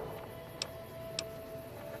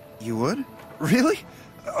 You would? Really?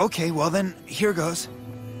 Okay, well then, here goes.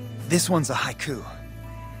 This one's a haiku.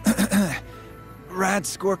 Rad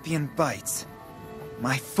scorpion bites.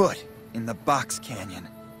 My foot in the box canyon.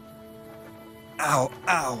 Ow,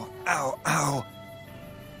 ow, ow, ow.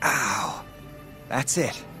 Ow. That's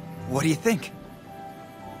it. What do you think?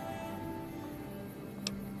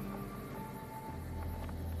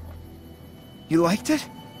 You liked it?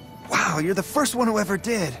 Wow, you're the first one who ever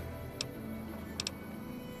did.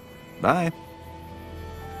 Bye.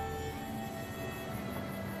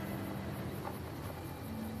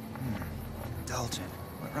 Indulgent.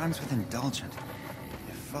 What rhymes with indulgent?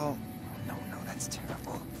 Default... No, that's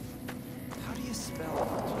terrible. How do you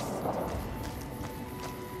spell...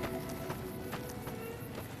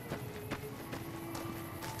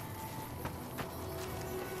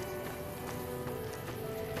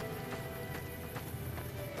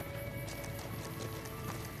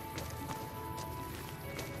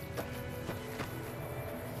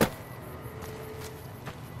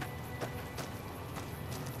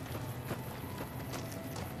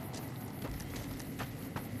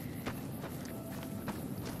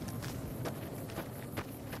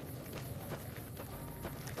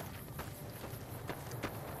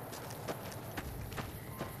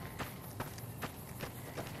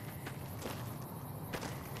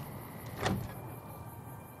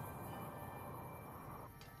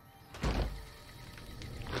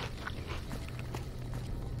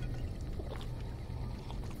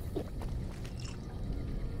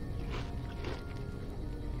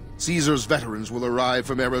 Caesar's veterans will arrive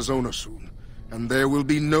from Arizona soon, and there will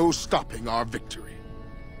be no stopping our victory.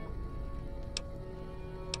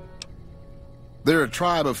 They're a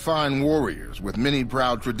tribe of fine warriors with many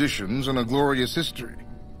proud traditions and a glorious history.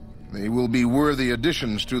 They will be worthy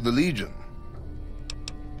additions to the Legion.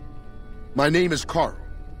 My name is Carl.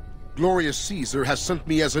 Glorious Caesar has sent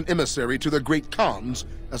me as an emissary to the great Khans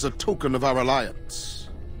as a token of our alliance.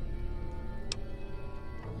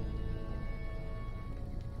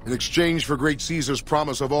 In exchange for great Caesar's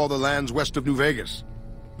promise of all the lands west of New Vegas,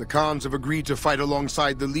 the Khans have agreed to fight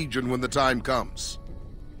alongside the Legion when the time comes.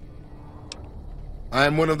 I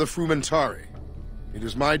am one of the Frumentari. It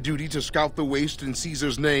is my duty to scout the waste in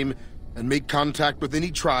Caesar's name and make contact with any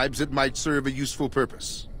tribes that might serve a useful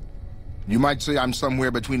purpose. You might say I'm somewhere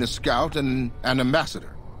between a scout and an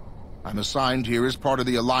ambassador. I'm assigned here as part of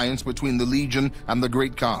the alliance between the Legion and the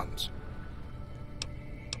Great Khans.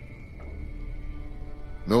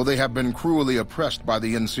 Though they have been cruelly oppressed by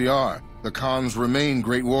the NCR, the Khans remain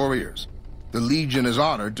great warriors. The Legion is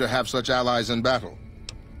honored to have such allies in battle.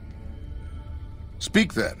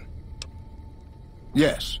 Speak then.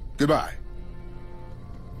 Yes, goodbye.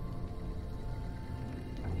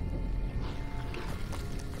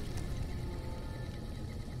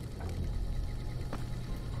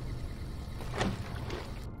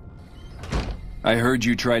 I heard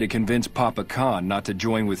you try to convince Papa Khan not to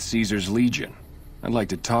join with Caesar's Legion. I'd like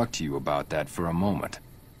to talk to you about that for a moment.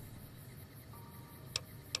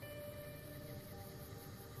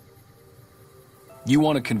 You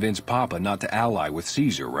want to convince Papa not to ally with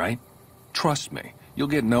Caesar, right? Trust me, you'll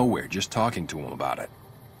get nowhere just talking to him about it.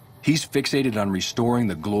 He's fixated on restoring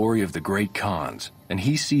the glory of the great Khans, and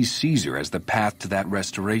he sees Caesar as the path to that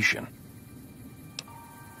restoration.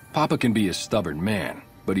 Papa can be a stubborn man,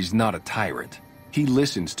 but he's not a tyrant. He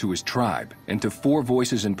listens to his tribe, and to 4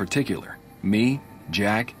 voices in particular: me,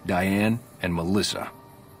 Jack, Diane, and Melissa.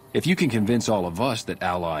 If you can convince all of us that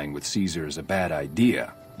allying with Caesar is a bad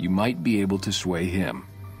idea, you might be able to sway him.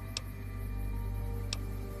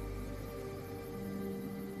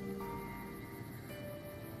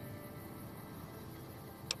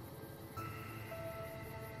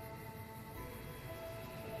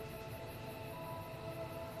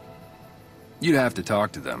 You'd have to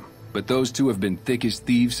talk to them, but those 2 have been thick as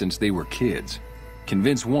thieves since they were kids.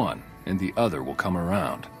 Convince one, and the other will come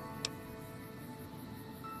around.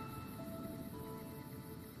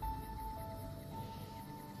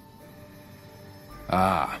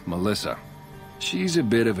 Ah, Melissa. She's a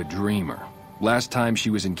bit of a dreamer. Last time she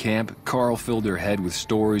was in camp, Carl filled her head with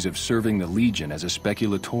stories of serving the Legion as a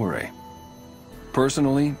speculatore.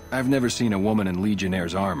 Personally, I've never seen a woman in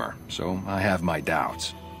Legionnaire's armor, so I have my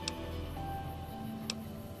doubts.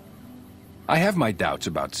 I have my doubts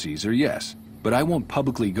about Caesar, yes, but I won't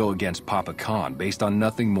publicly go against Papa Khan based on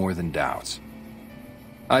nothing more than doubts.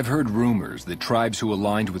 I've heard rumors that tribes who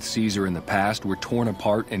aligned with Caesar in the past were torn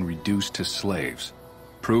apart and reduced to slaves.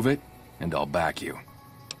 Prove it, and I'll back you.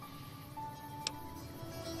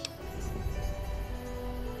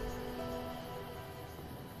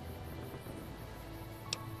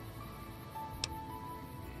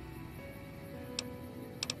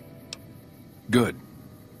 Good.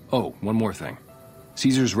 Oh, one more thing.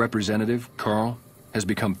 Caesar's representative, Carl, has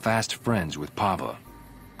become fast friends with Papa.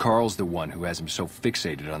 Carl's the one who has him so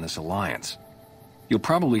fixated on this alliance. You'll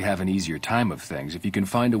probably have an easier time of things if you can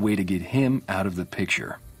find a way to get him out of the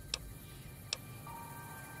picture.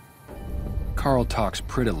 Carl talks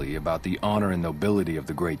prettily about the honor and nobility of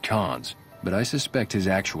the great Khans, but I suspect his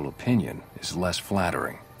actual opinion is less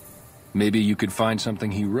flattering. Maybe you could find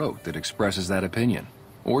something he wrote that expresses that opinion,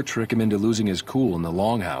 or trick him into losing his cool in the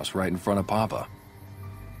longhouse right in front of Papa.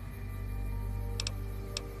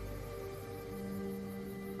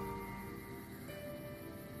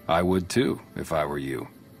 I would too, if I were you.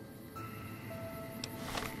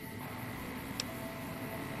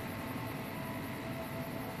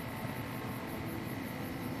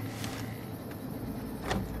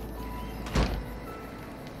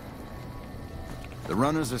 The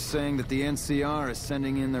runners are saying that the NCR is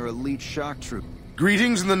sending in their elite shock troop.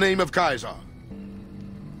 Greetings in the name of Kaiser.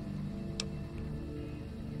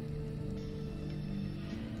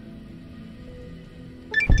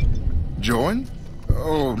 Join?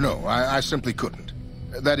 Oh, no, I simply couldn't.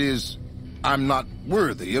 That is, I'm not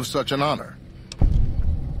worthy of such an honor.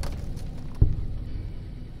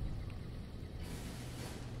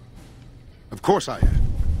 Of course I am.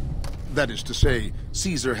 That is to say,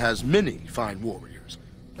 Caesar has many fine warriors,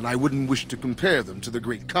 and I wouldn't wish to compare them to the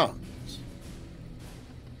great Khans.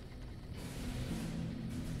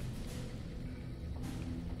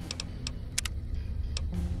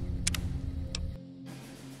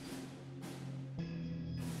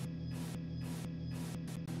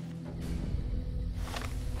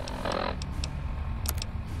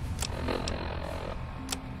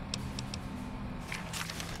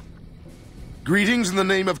 Greetings in the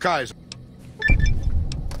name of Kaiser.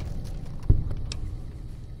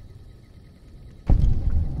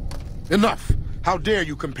 Enough! How dare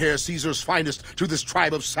you compare Caesar's finest to this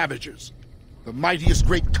tribe of savages? The mightiest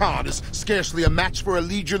great Khan is scarcely a match for a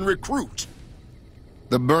Legion recruit.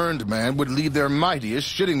 The burned man would leave their mightiest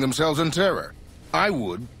shitting themselves in terror. I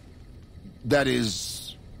would. That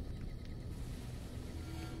is...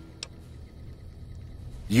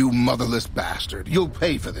 You motherless bastard. You'll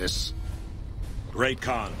pay for this. Great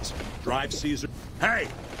Khans. Drive Caesar... Hey!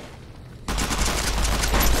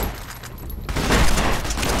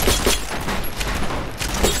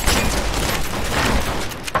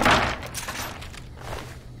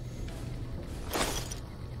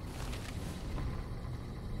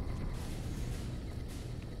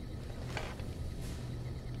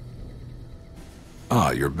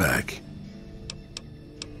 Ah, you're back.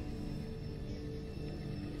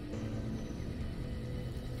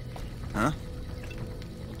 Huh?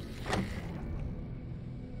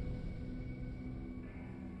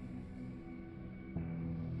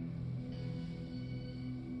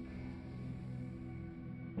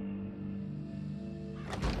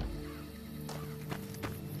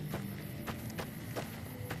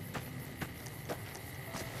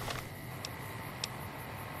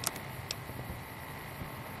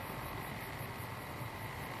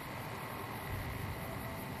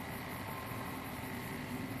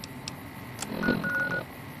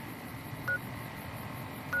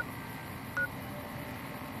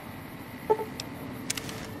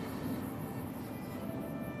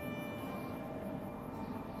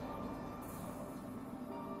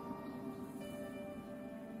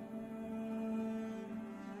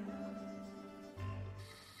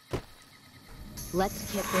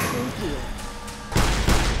 Let's kick this in gear.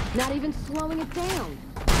 Not even slowing it down.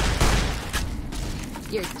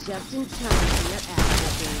 You're just in time for your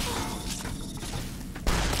ass whipping.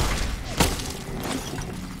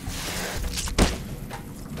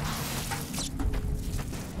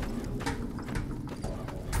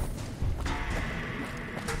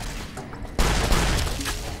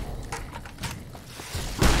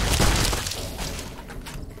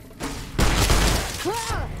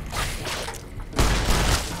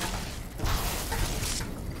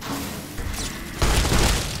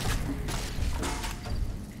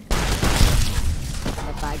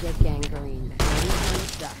 Gangrene.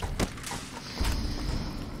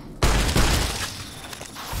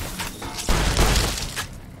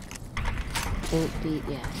 Ain't beat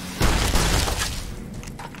yet.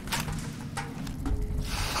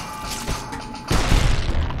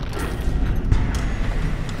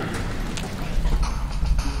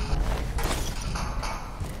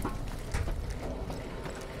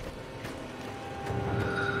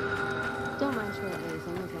 Don't mind short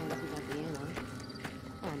racing as long as we got the ammo.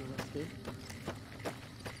 And whiskey.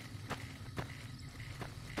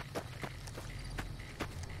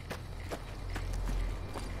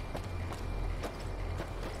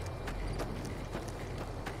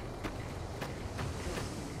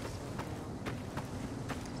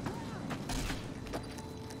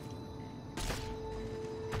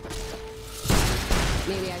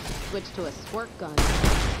 Maybe I should switch to a squirt gun.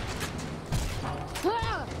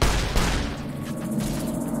 Ah!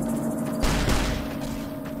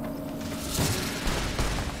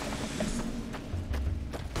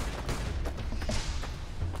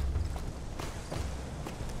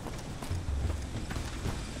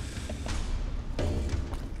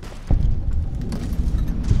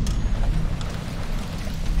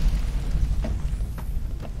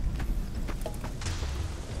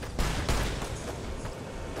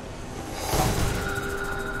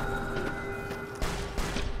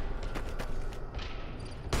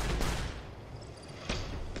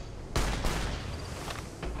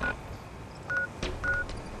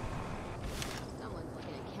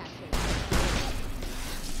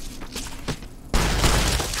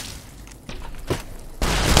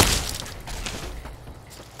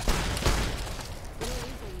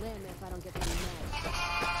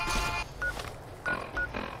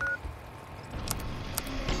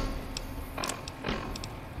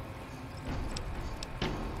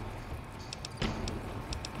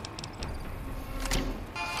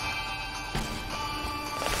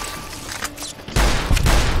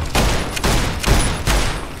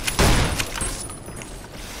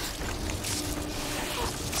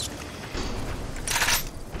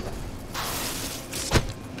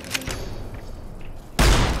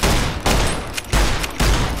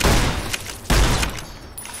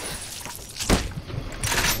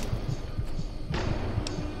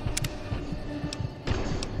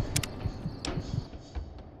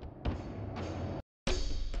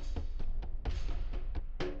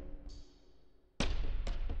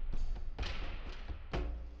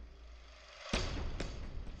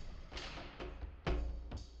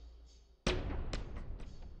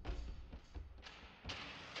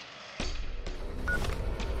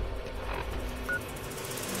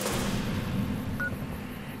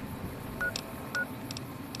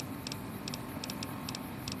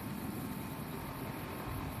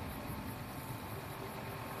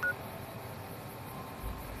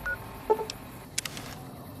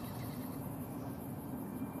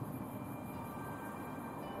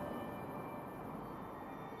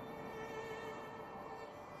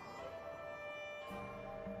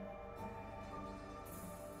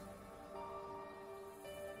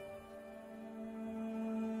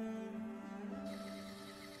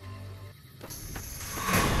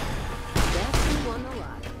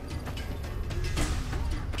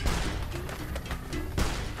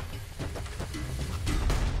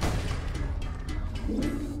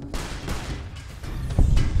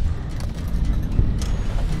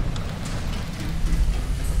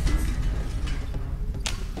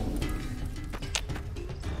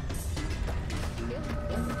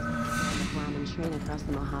 train across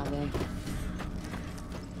the Mojave.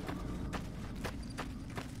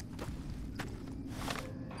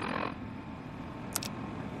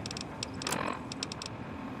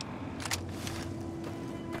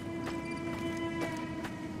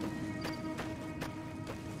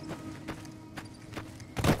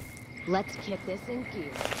 Let's kick this in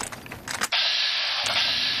gear.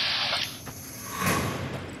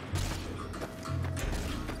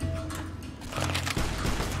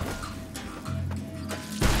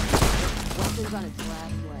 Weapons on its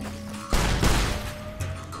last leg.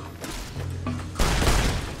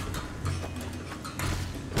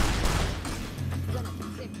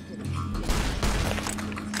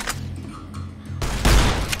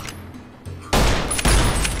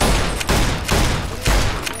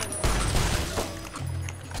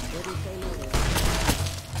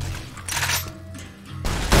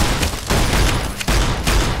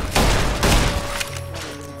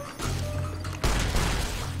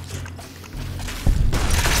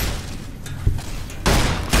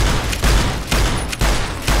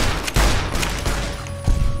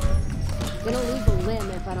 Gonna lose a limb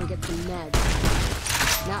if I don't get some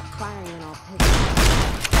meds. Not firing and I'll pick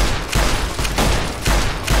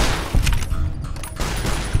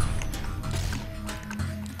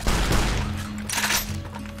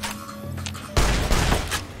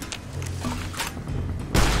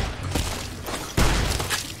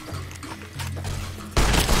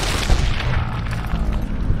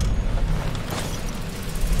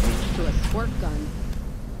to a squirt gun.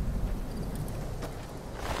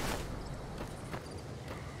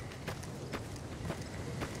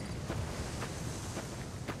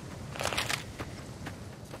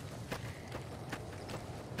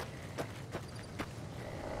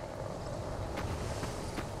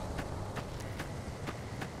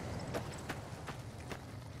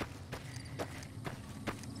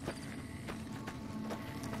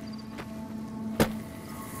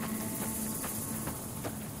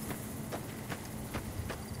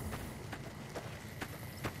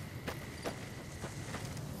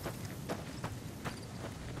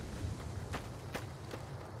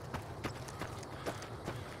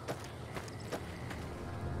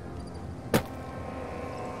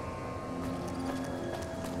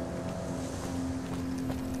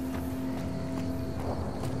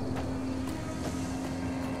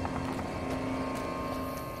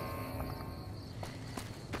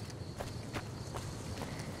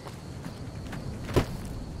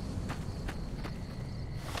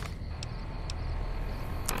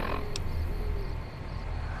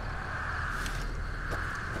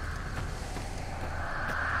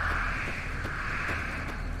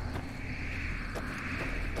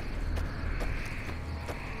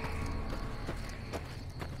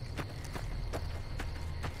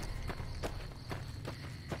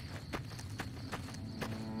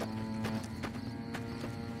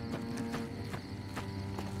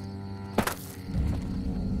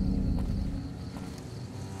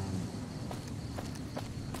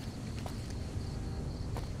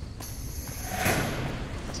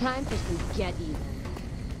 Time for some get even.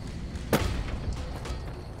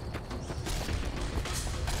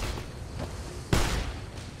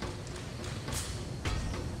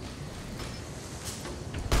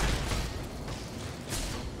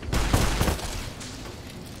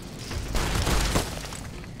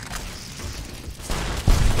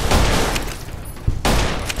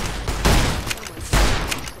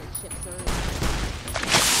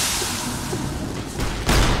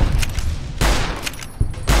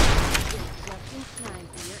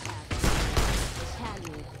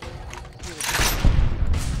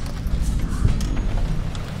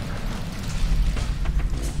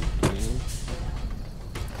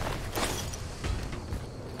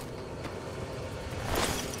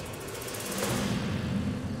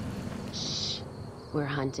 We're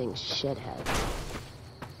hunting shitheads.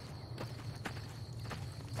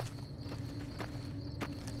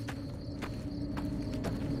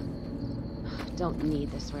 Don't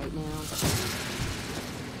need this right now.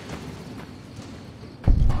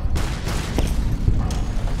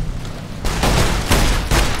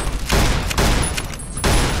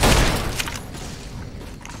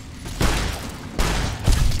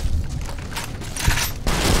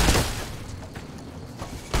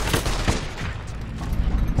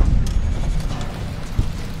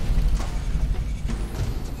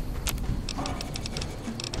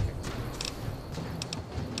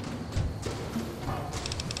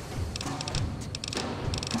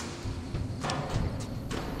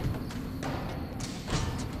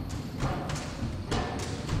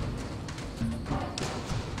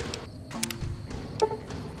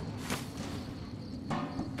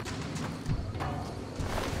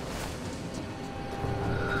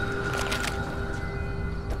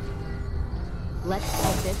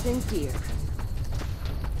 distant gear.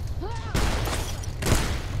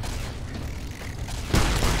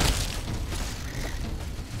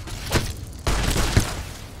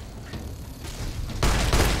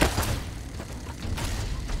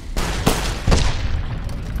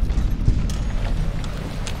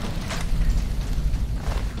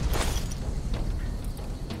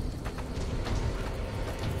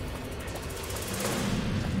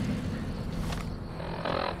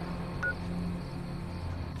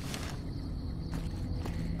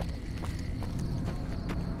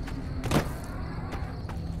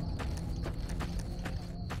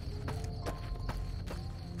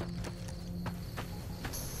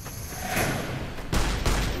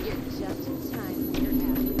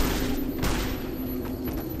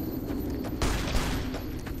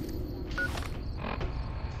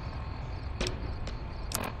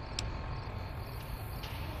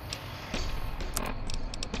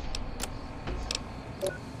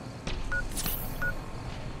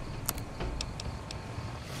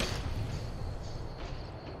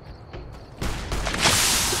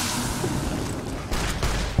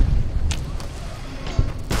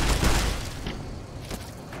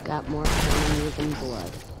 Got more time in you than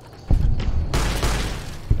blood.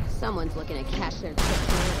 Someone's looking to cash their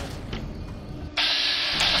chips early.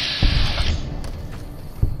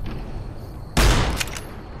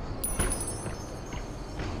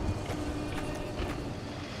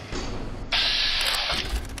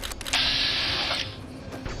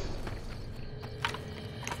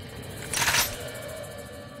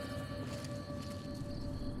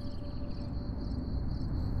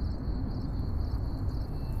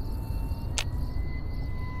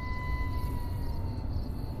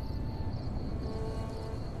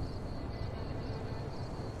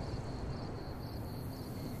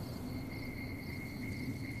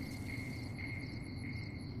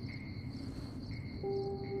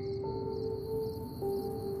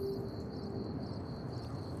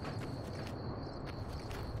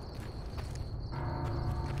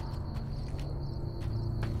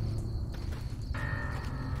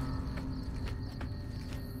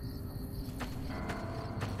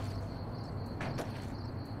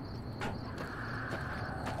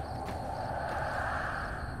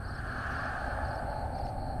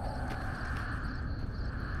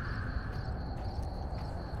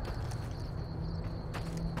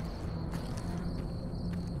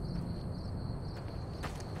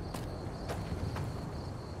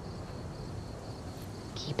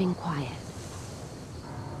 Keeping quiet.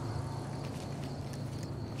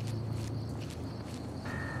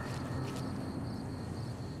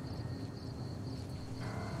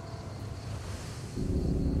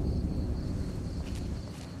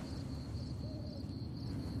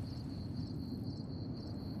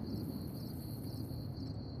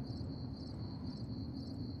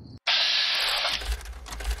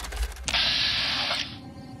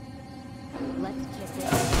 Let's kiss it.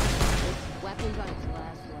 This weapon's on its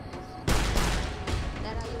last legs.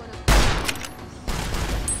 That how you wanna...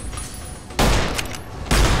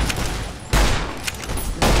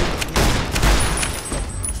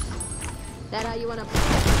 That how you wanna...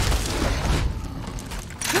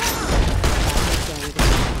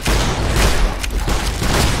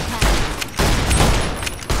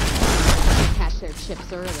 Cash their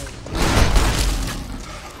chips early.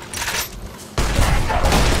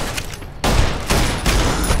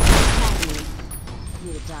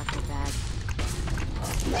 Need a doctor bag.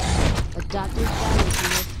 A doctor's bag is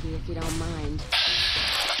risky if you don't mind.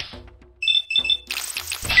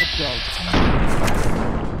 Adult.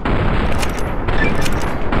 You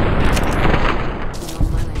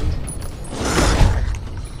don't mind.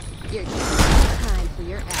 You're just time for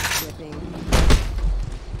your ass whipping.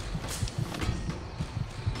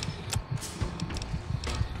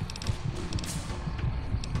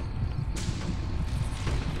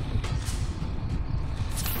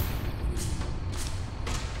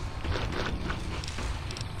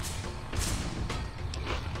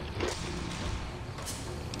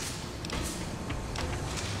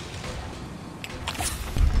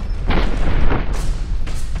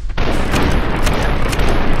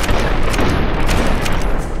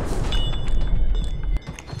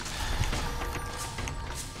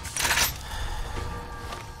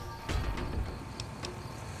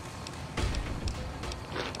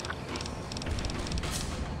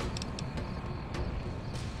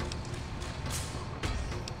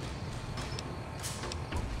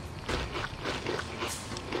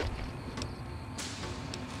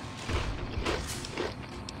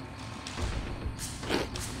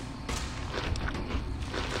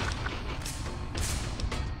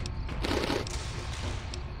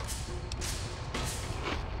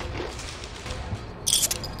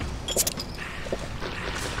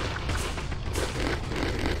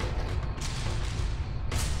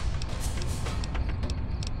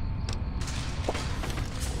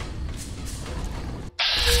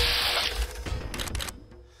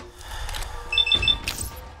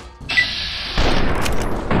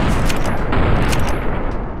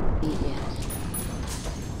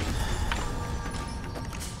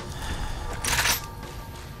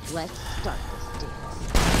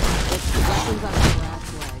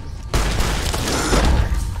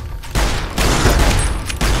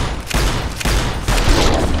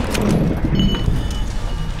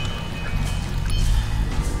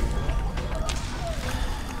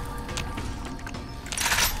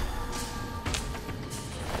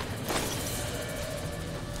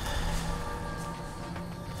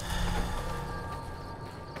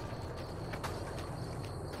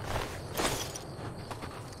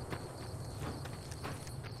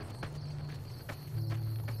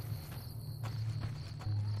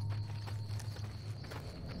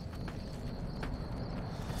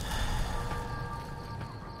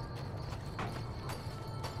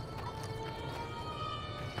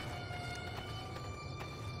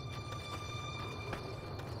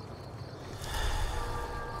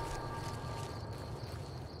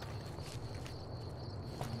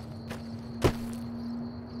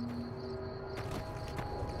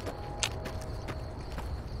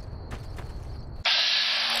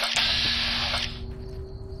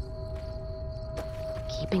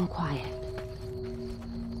 keeping quiet.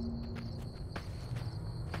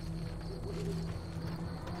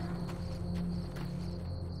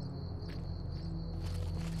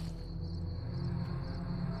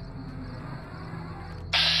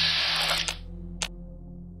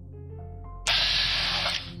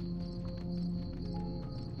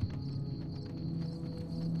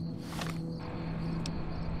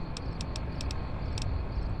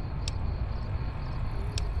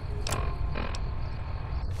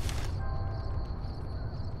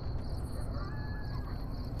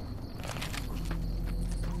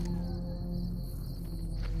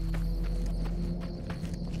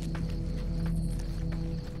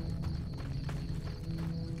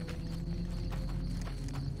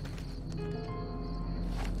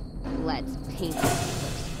 Let's paint this place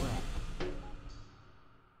red.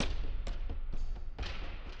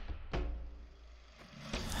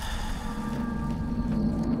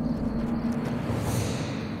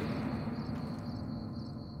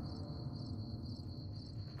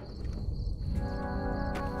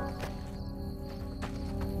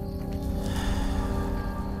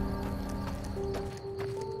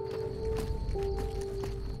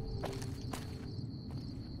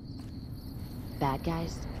 Bad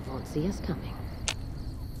guys won't see us coming.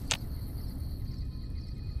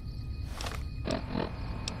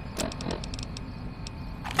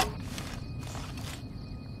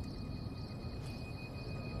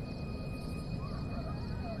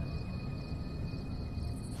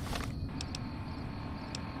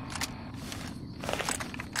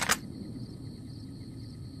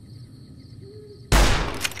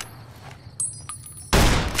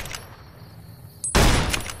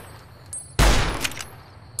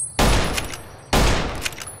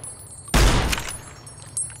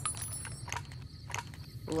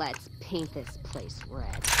 Let's paint this place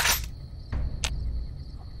red.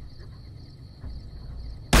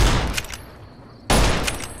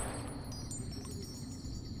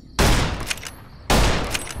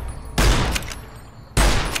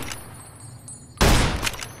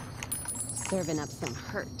 Serving up some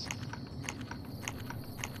hurt.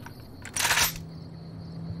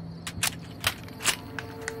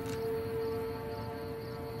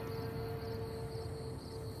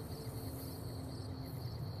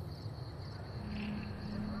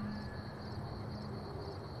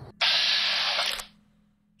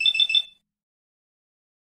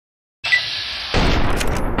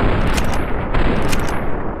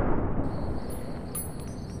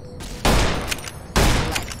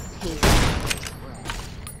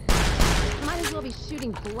 Be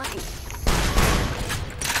shooting blanks.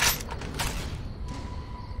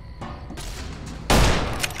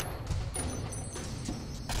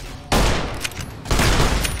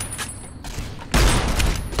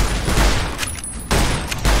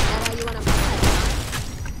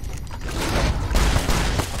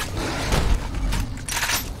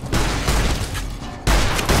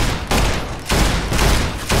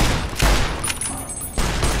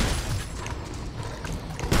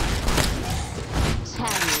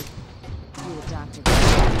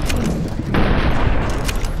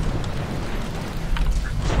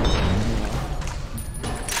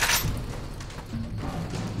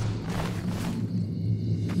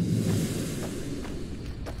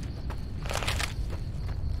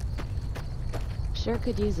 Sure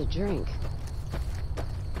could use a drink.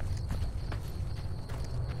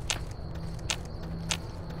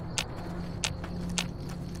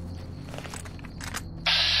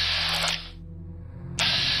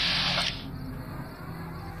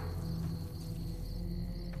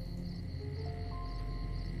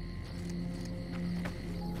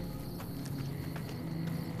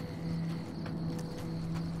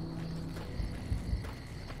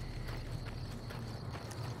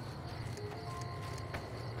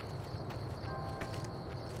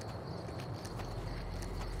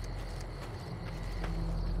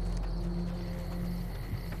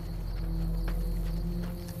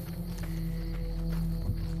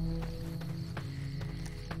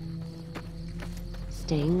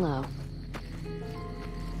 Staying low.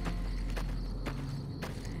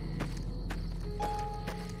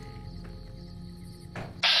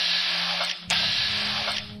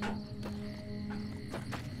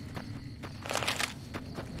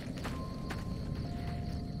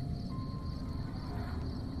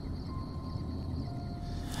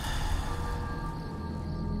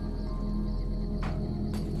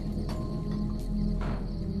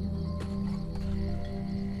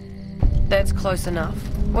 That's close enough.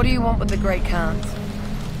 What do you want with the Great Khans?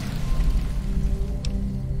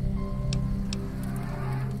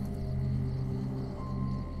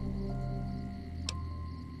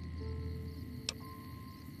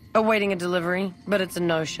 Awaiting a delivery, but it's a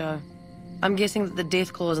no-show. I'm guessing that the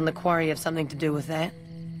death claws in the quarry have something to do with that.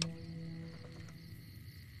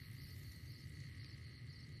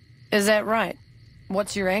 Is that right?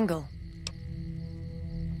 What's your angle?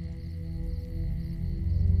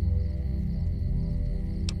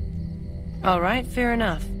 Alright, fair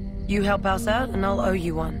enough. You help us out, and I'll owe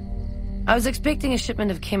you one. I was expecting a shipment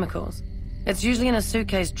of chemicals. It's usually in a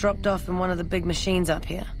suitcase dropped off in one of the big machines up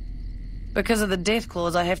here. Because of the death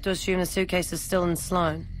clause, I have to assume the suitcase is still in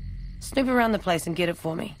Sloan. Snoop around the place and get it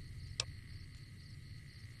for me.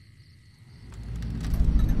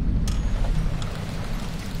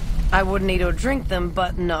 I wouldn't eat or drink them,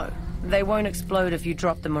 but no. They won't explode if you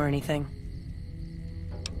drop them or anything.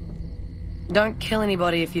 Don't kill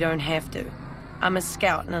anybody if you don't have to. I'm a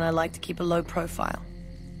scout and I like to keep a low profile.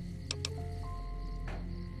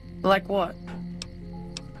 Like what?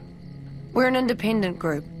 We're an independent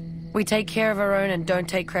group. We take care of our own and don't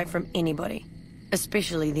take crap from anybody.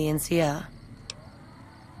 Especially the NCR.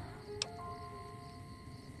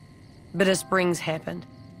 Bitter Springs happened.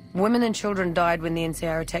 Women and children died when the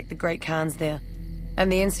NCR attacked the Great Khans there,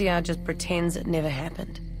 and the NCR just pretends it never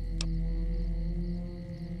happened.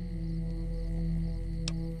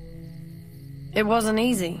 It wasn't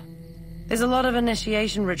easy. There's a lot of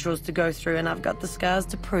initiation rituals to go through, and I've got the scars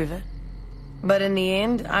to prove it. But in the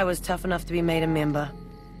end, I was tough enough to be made a member.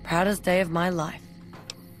 Proudest day of my life.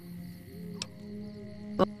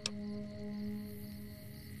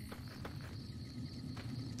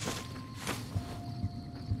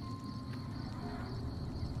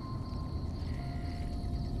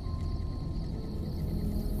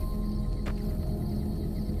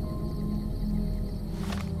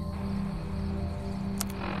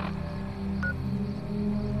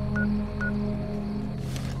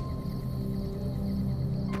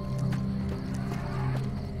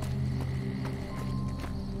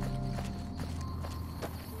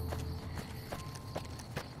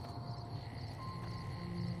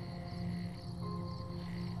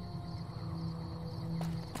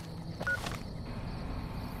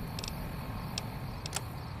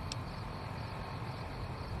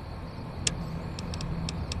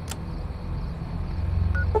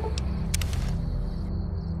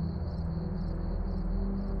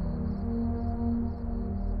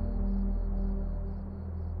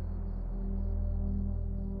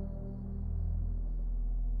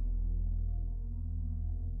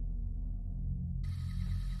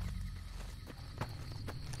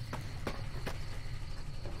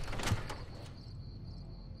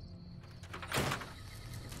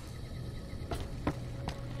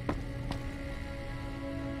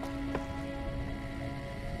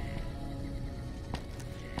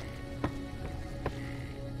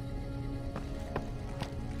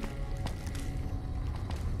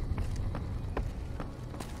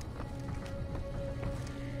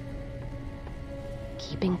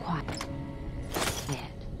 Keeping quiet.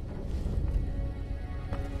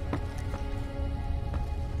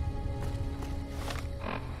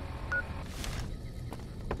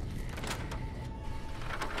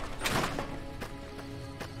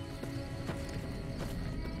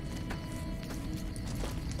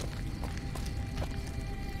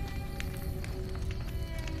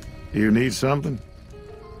 You need something?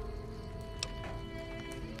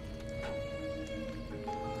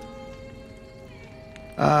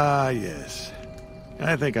 Ah, yes.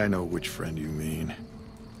 I think I know which friend you mean.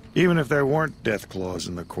 Even if there weren't death claws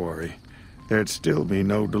in the quarry, there'd still be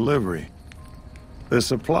no delivery. The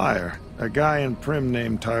supplier, a guy in Prim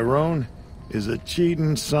named Tyrone, is a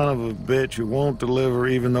cheating son of a bitch who won't deliver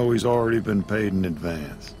even though he's already been paid in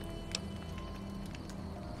advance.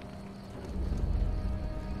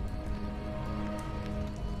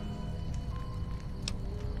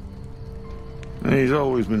 And he's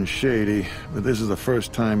always been shady, but this is the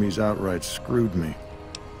first time he's outright screwed me.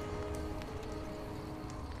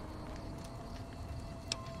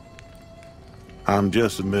 I'm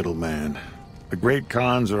just a middleman. The Great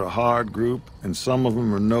Khans are a hard group, and some of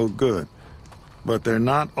them are no good. But they're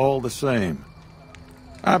not all the same.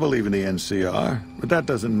 I believe in the NCR, but that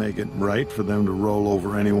doesn't make it right for them to roll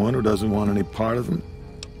over anyone who doesn't want any part of them.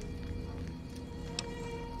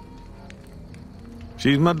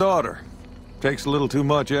 She's my daughter. Takes a little too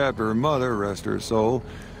much after her mother, rest her soul.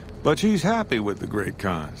 But she's happy with the Great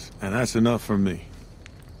Khans, and that's enough for me.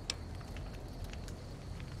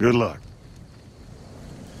 Good luck.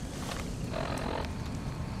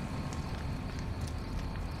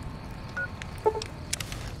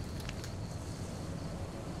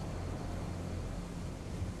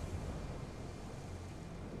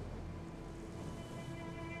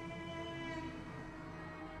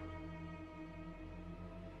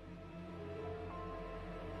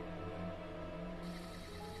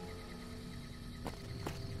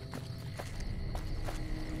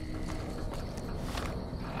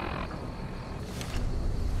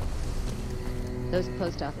 Those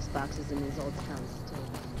post office boxes in these old towns still.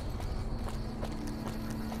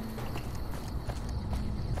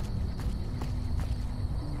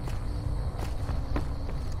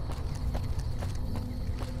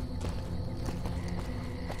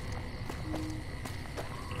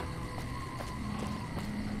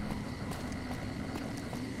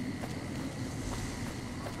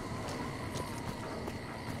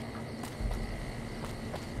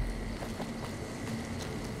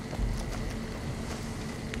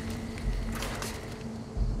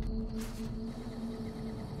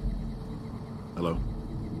 Hello?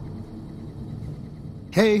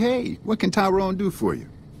 Hey, what can Tyrone do for you?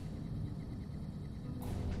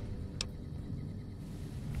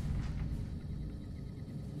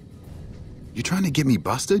 You trying to get me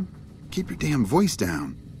busted? Keep your damn voice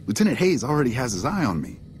down. Lieutenant Hayes already has his eye on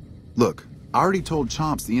me. Look, I already told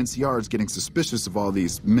Chomps the NCR is getting suspicious of all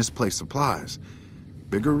these misplaced supplies.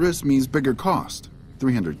 Bigger risk means bigger cost.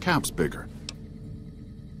 300 caps bigger.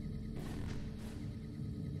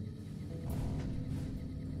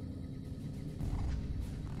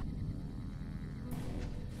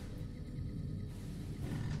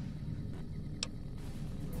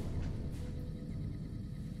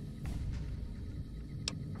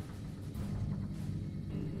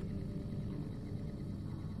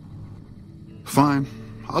 Fine.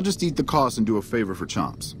 I'll just eat the cost and do a favor for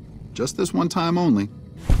Chomps. Just this one time only.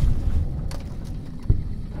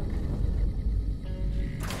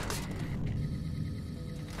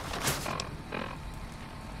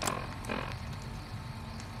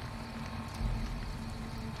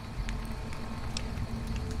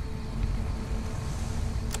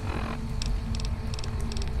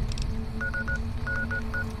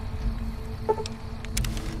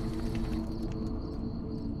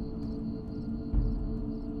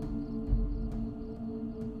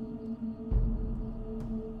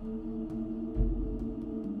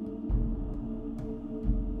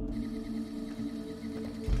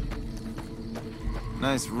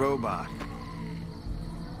 Nice robot.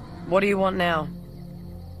 What do you want now?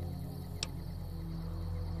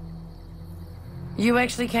 You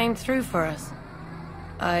actually came through for us.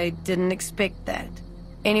 I didn't expect that.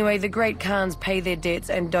 Anyway, the Great Khans pay their debts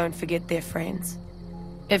and don't forget their friends.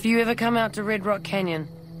 If you ever come out to Red Rock Canyon,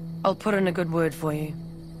 I'll put in a good word for you.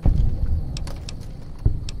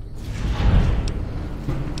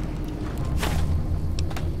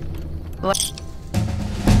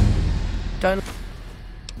 Don't...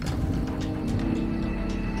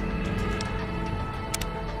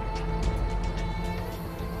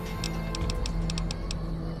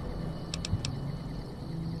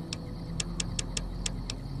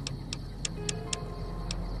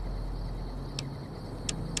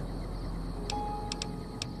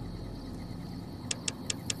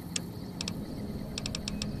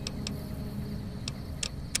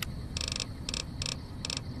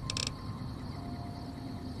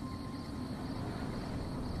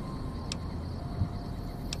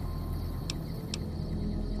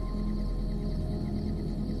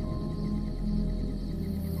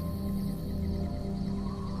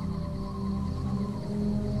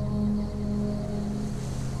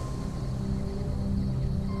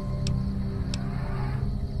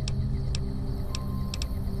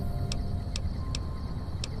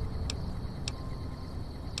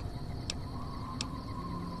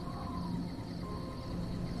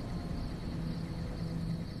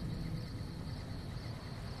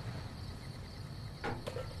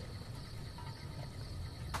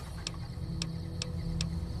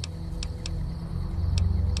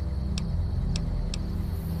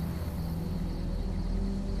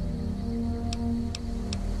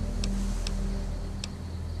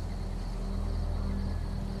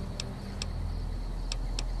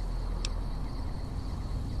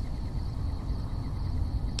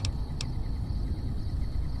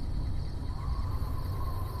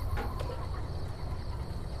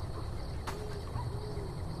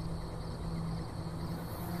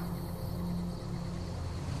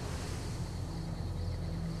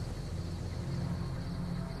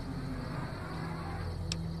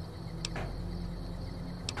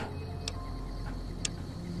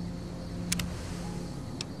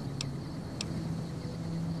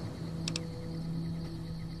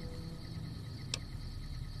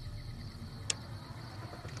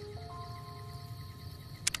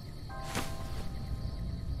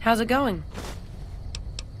 How's it going?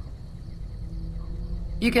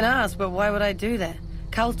 You can ask, but why would I do that?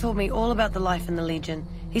 Carl told me all about the life in the Legion.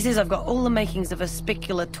 He says I've got all the makings of a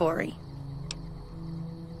speculatory.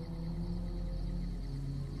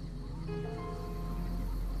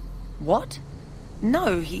 What?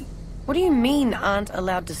 No, What do you mean aren't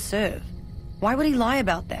allowed to serve? Why would he lie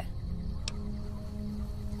about that?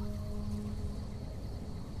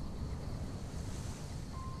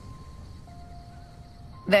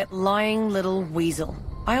 That lying little weasel.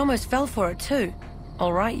 I almost fell for it too.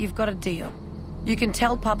 All right, you've got a deal. You can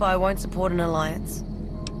tell Papa I won't support an alliance.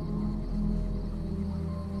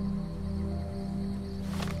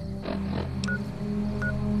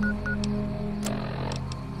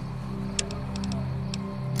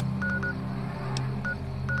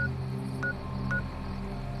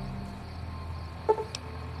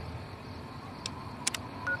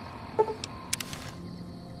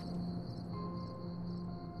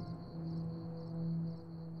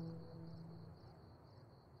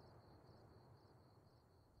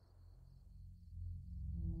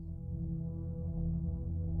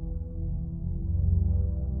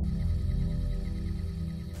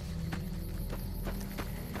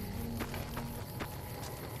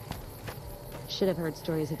 Should have heard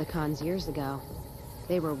stories of the cons years ago.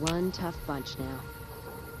 They were one tough bunch now.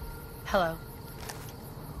 Hello.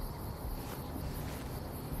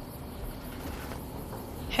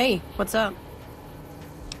 Hey, what's up?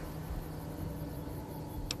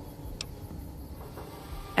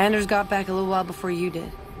 Anders got back a little while before you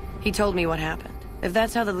did. He told me what happened. If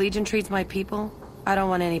that's how the Legion treats my people, I don't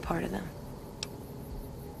want any part of them.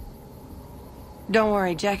 Don't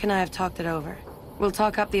worry, Jack and I have talked it over. We'll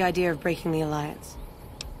talk up the idea of breaking the Alliance.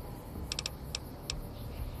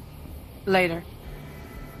 Later.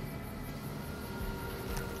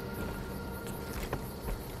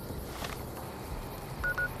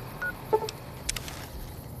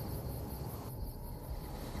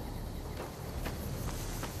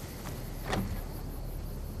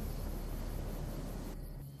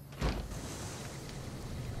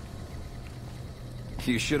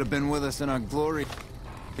 You should have been with us in our glory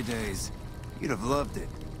days. You'd have loved it.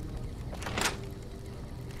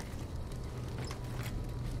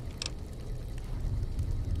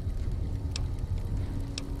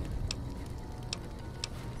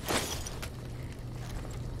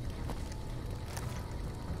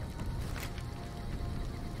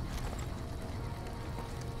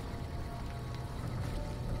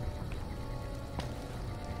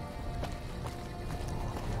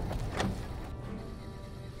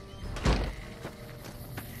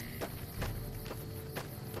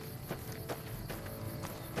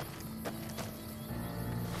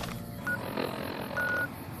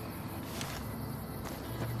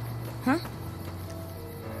 Huh?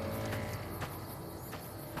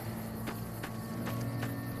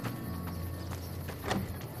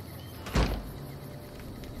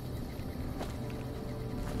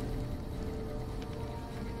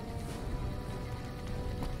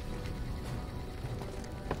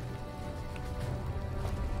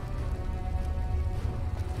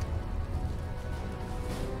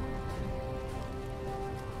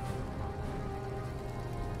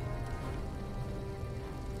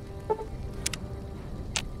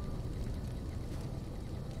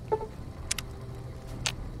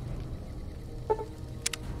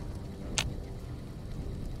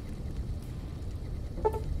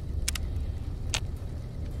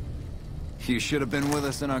 You should have been with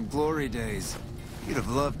us in our glory days. You'd have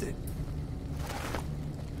loved it.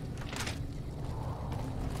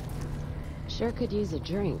 Sure could use a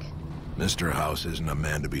drink. Mr. House isn't a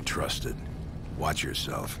man to be trusted. Watch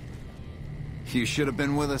yourself. You should have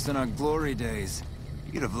been with us in our glory days.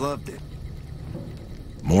 You'd have loved it.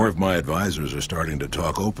 More of my advisors are starting to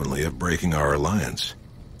talk openly of breaking our alliance.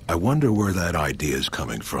 I wonder where that idea is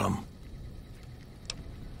coming from.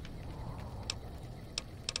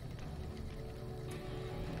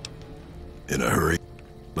 In a hurry,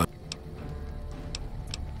 but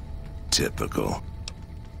typical.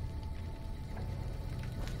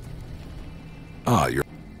 Ah, you're...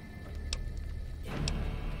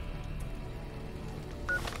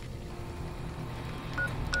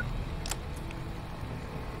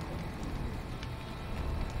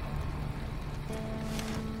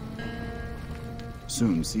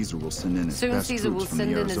 Soon Caesar will send in his best troops from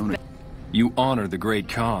the Arizona. You honor the great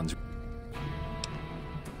Khans.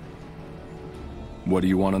 What do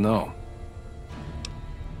you want to know?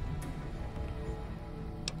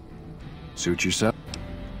 Suit yourself.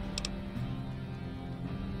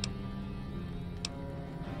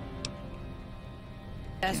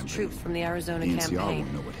 Best troops from the Arizona The NCR campaign.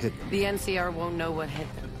 won't know what hit them. The NCR won't know what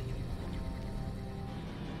hit them.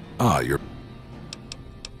 Ah, you're...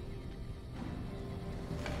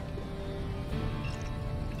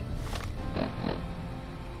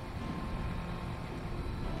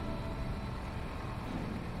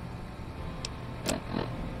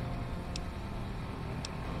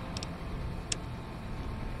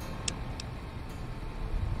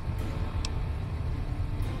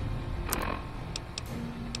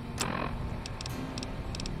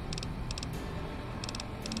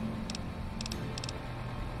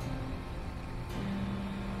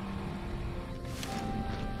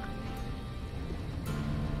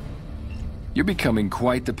 You're becoming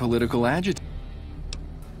quite the political agitator.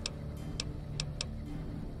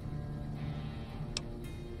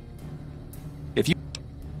 If you...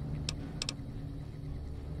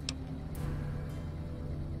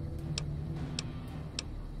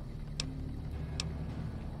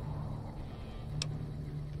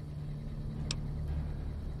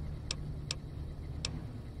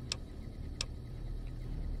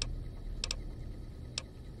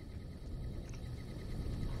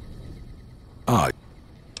 Ah.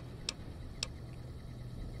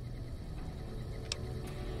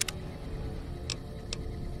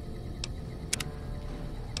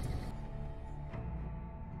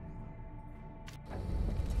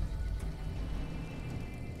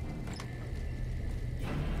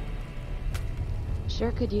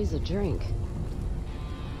 Sure could use a drink.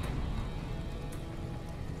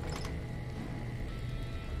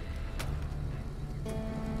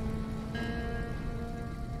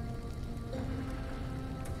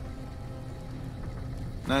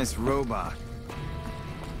 Nice robot.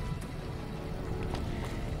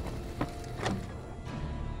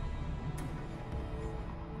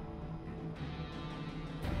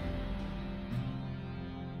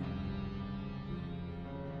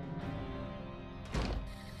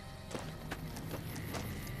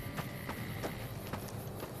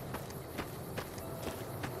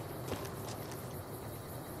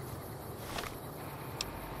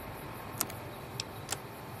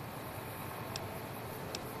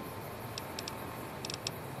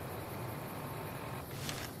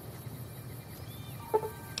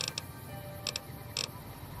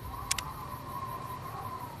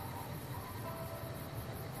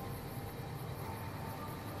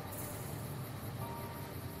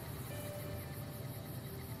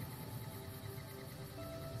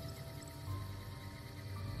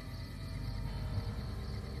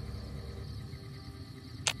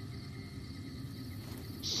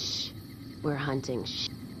 We're hunting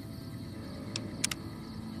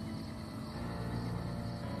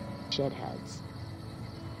shitheads.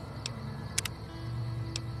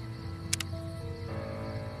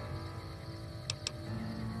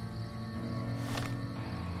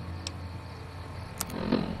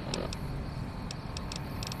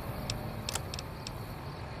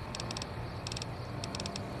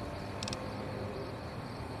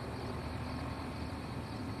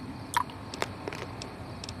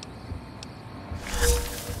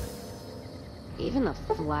 Even the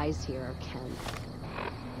flies here are Ken.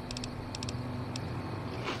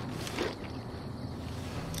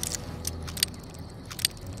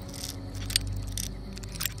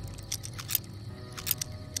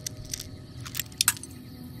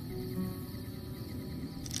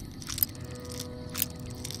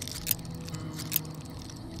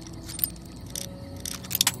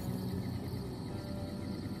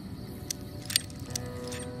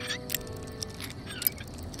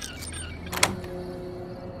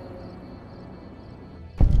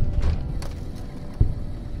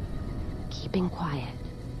 Keeping quiet.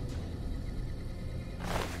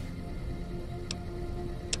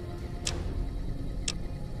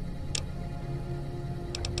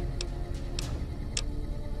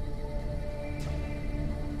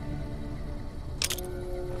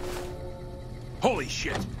 Holy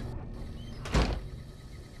shit!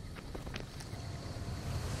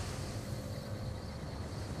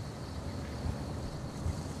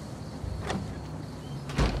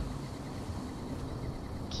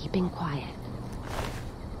 Keeping quiet.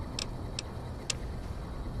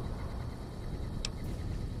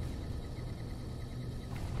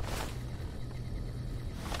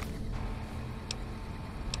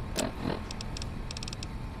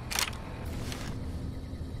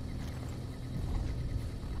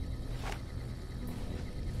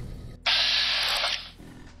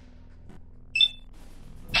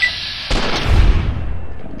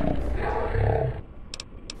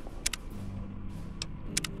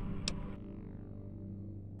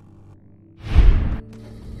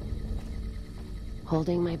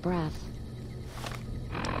 Holding my breath.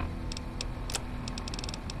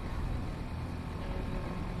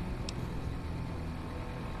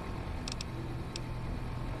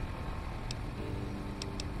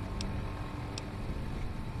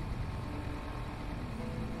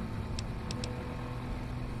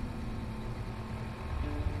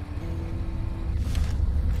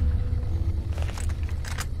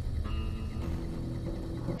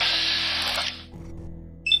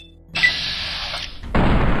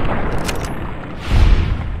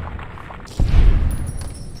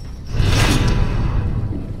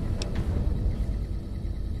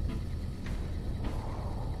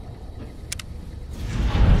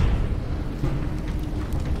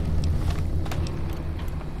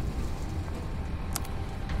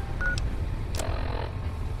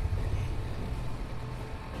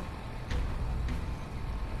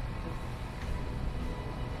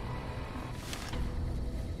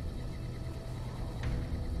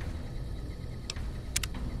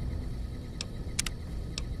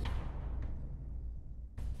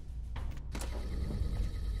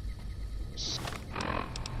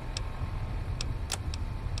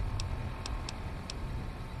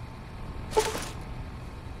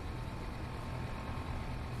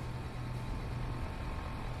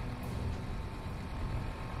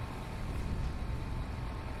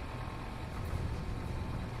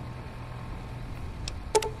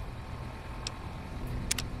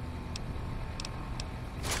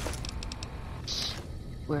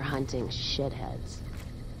 We're hunting shitheads.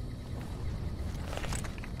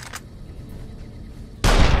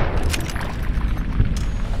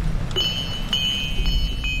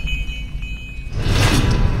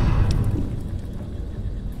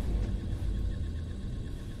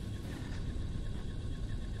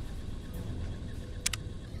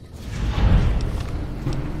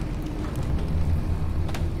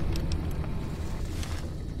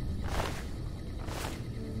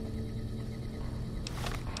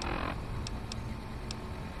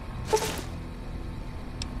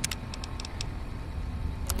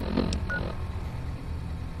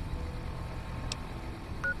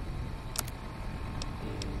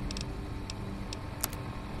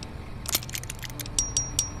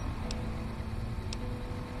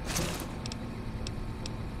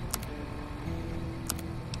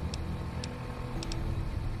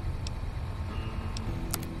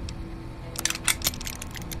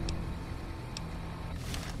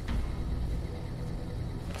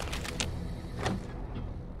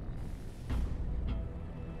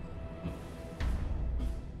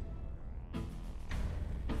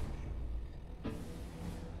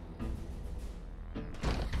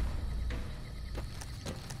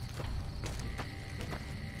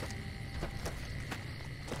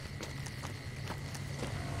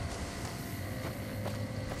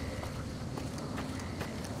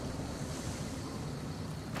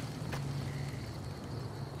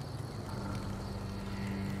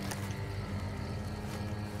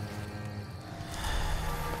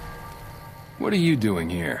 What are you doing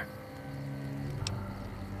here?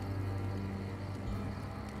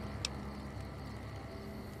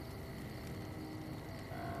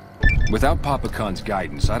 Without Papa Khan's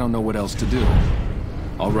guidance, I don't know what else to do.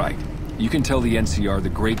 All right, you can tell the NCR the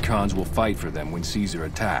Great Khans will fight for them when Caesar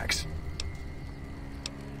attacks.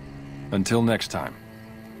 Until next time.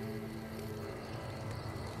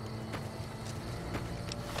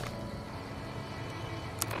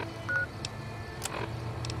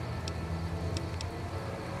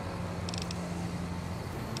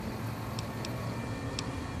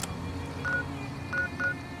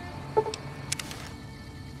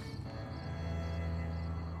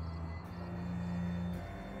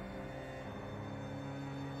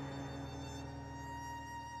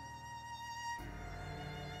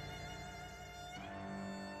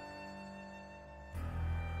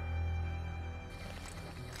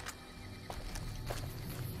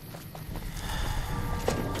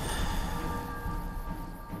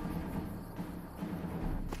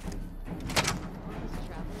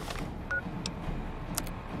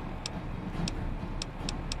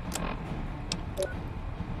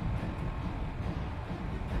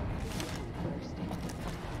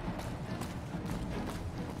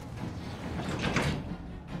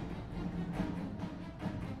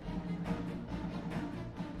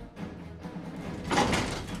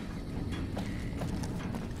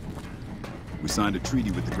 We signed a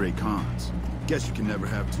treaty with the Great Khans. Guess you can never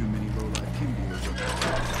have too many low-life king dealers up there.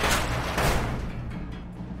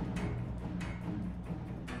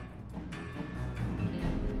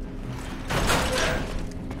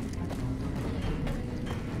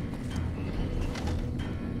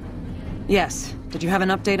 Yes. Did you have an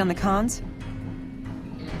update on the Khans?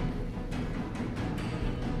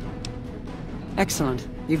 Excellent.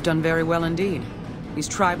 You've done very well indeed. These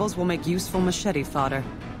tribals will make useful machete fodder.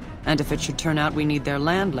 And if it should turn out we need their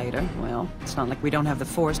land later, well, it's not like we don't have the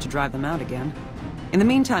force to drive them out again. In the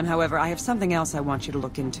meantime, however, I have something else I want you to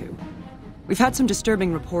look into. We've had some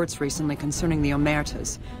disturbing reports recently concerning the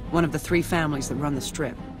Omertas, one of the 3 families that run the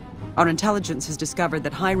Strip. Our intelligence has discovered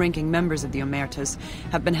that high-ranking members of the Omertas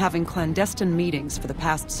have been having clandestine meetings for the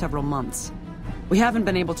past several months. We haven't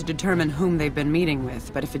been able to determine whom they've been meeting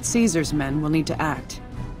with, but if it's Caesar's men, we'll need to act.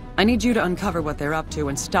 I need you to uncover what they're up to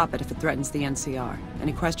and stop it if it threatens the NCR.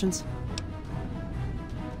 Any questions?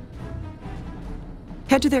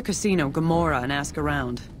 Head to their casino, Gomorrah, and ask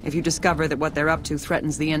around. If you discover that what they're up to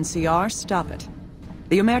threatens the NCR, stop it.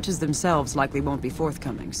 The Omertas themselves likely won't be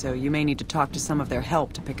forthcoming, so you may need to talk to some of their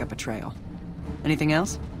help to pick up a trail. Anything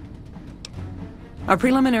else? Our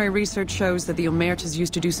preliminary research shows that the Omertas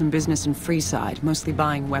used to do some business in Freeside, mostly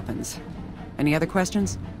buying weapons. Any other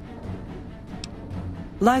questions?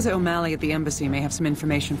 Liza O'Malley at the embassy may have some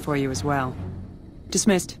information for you as well.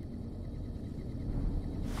 Dismissed.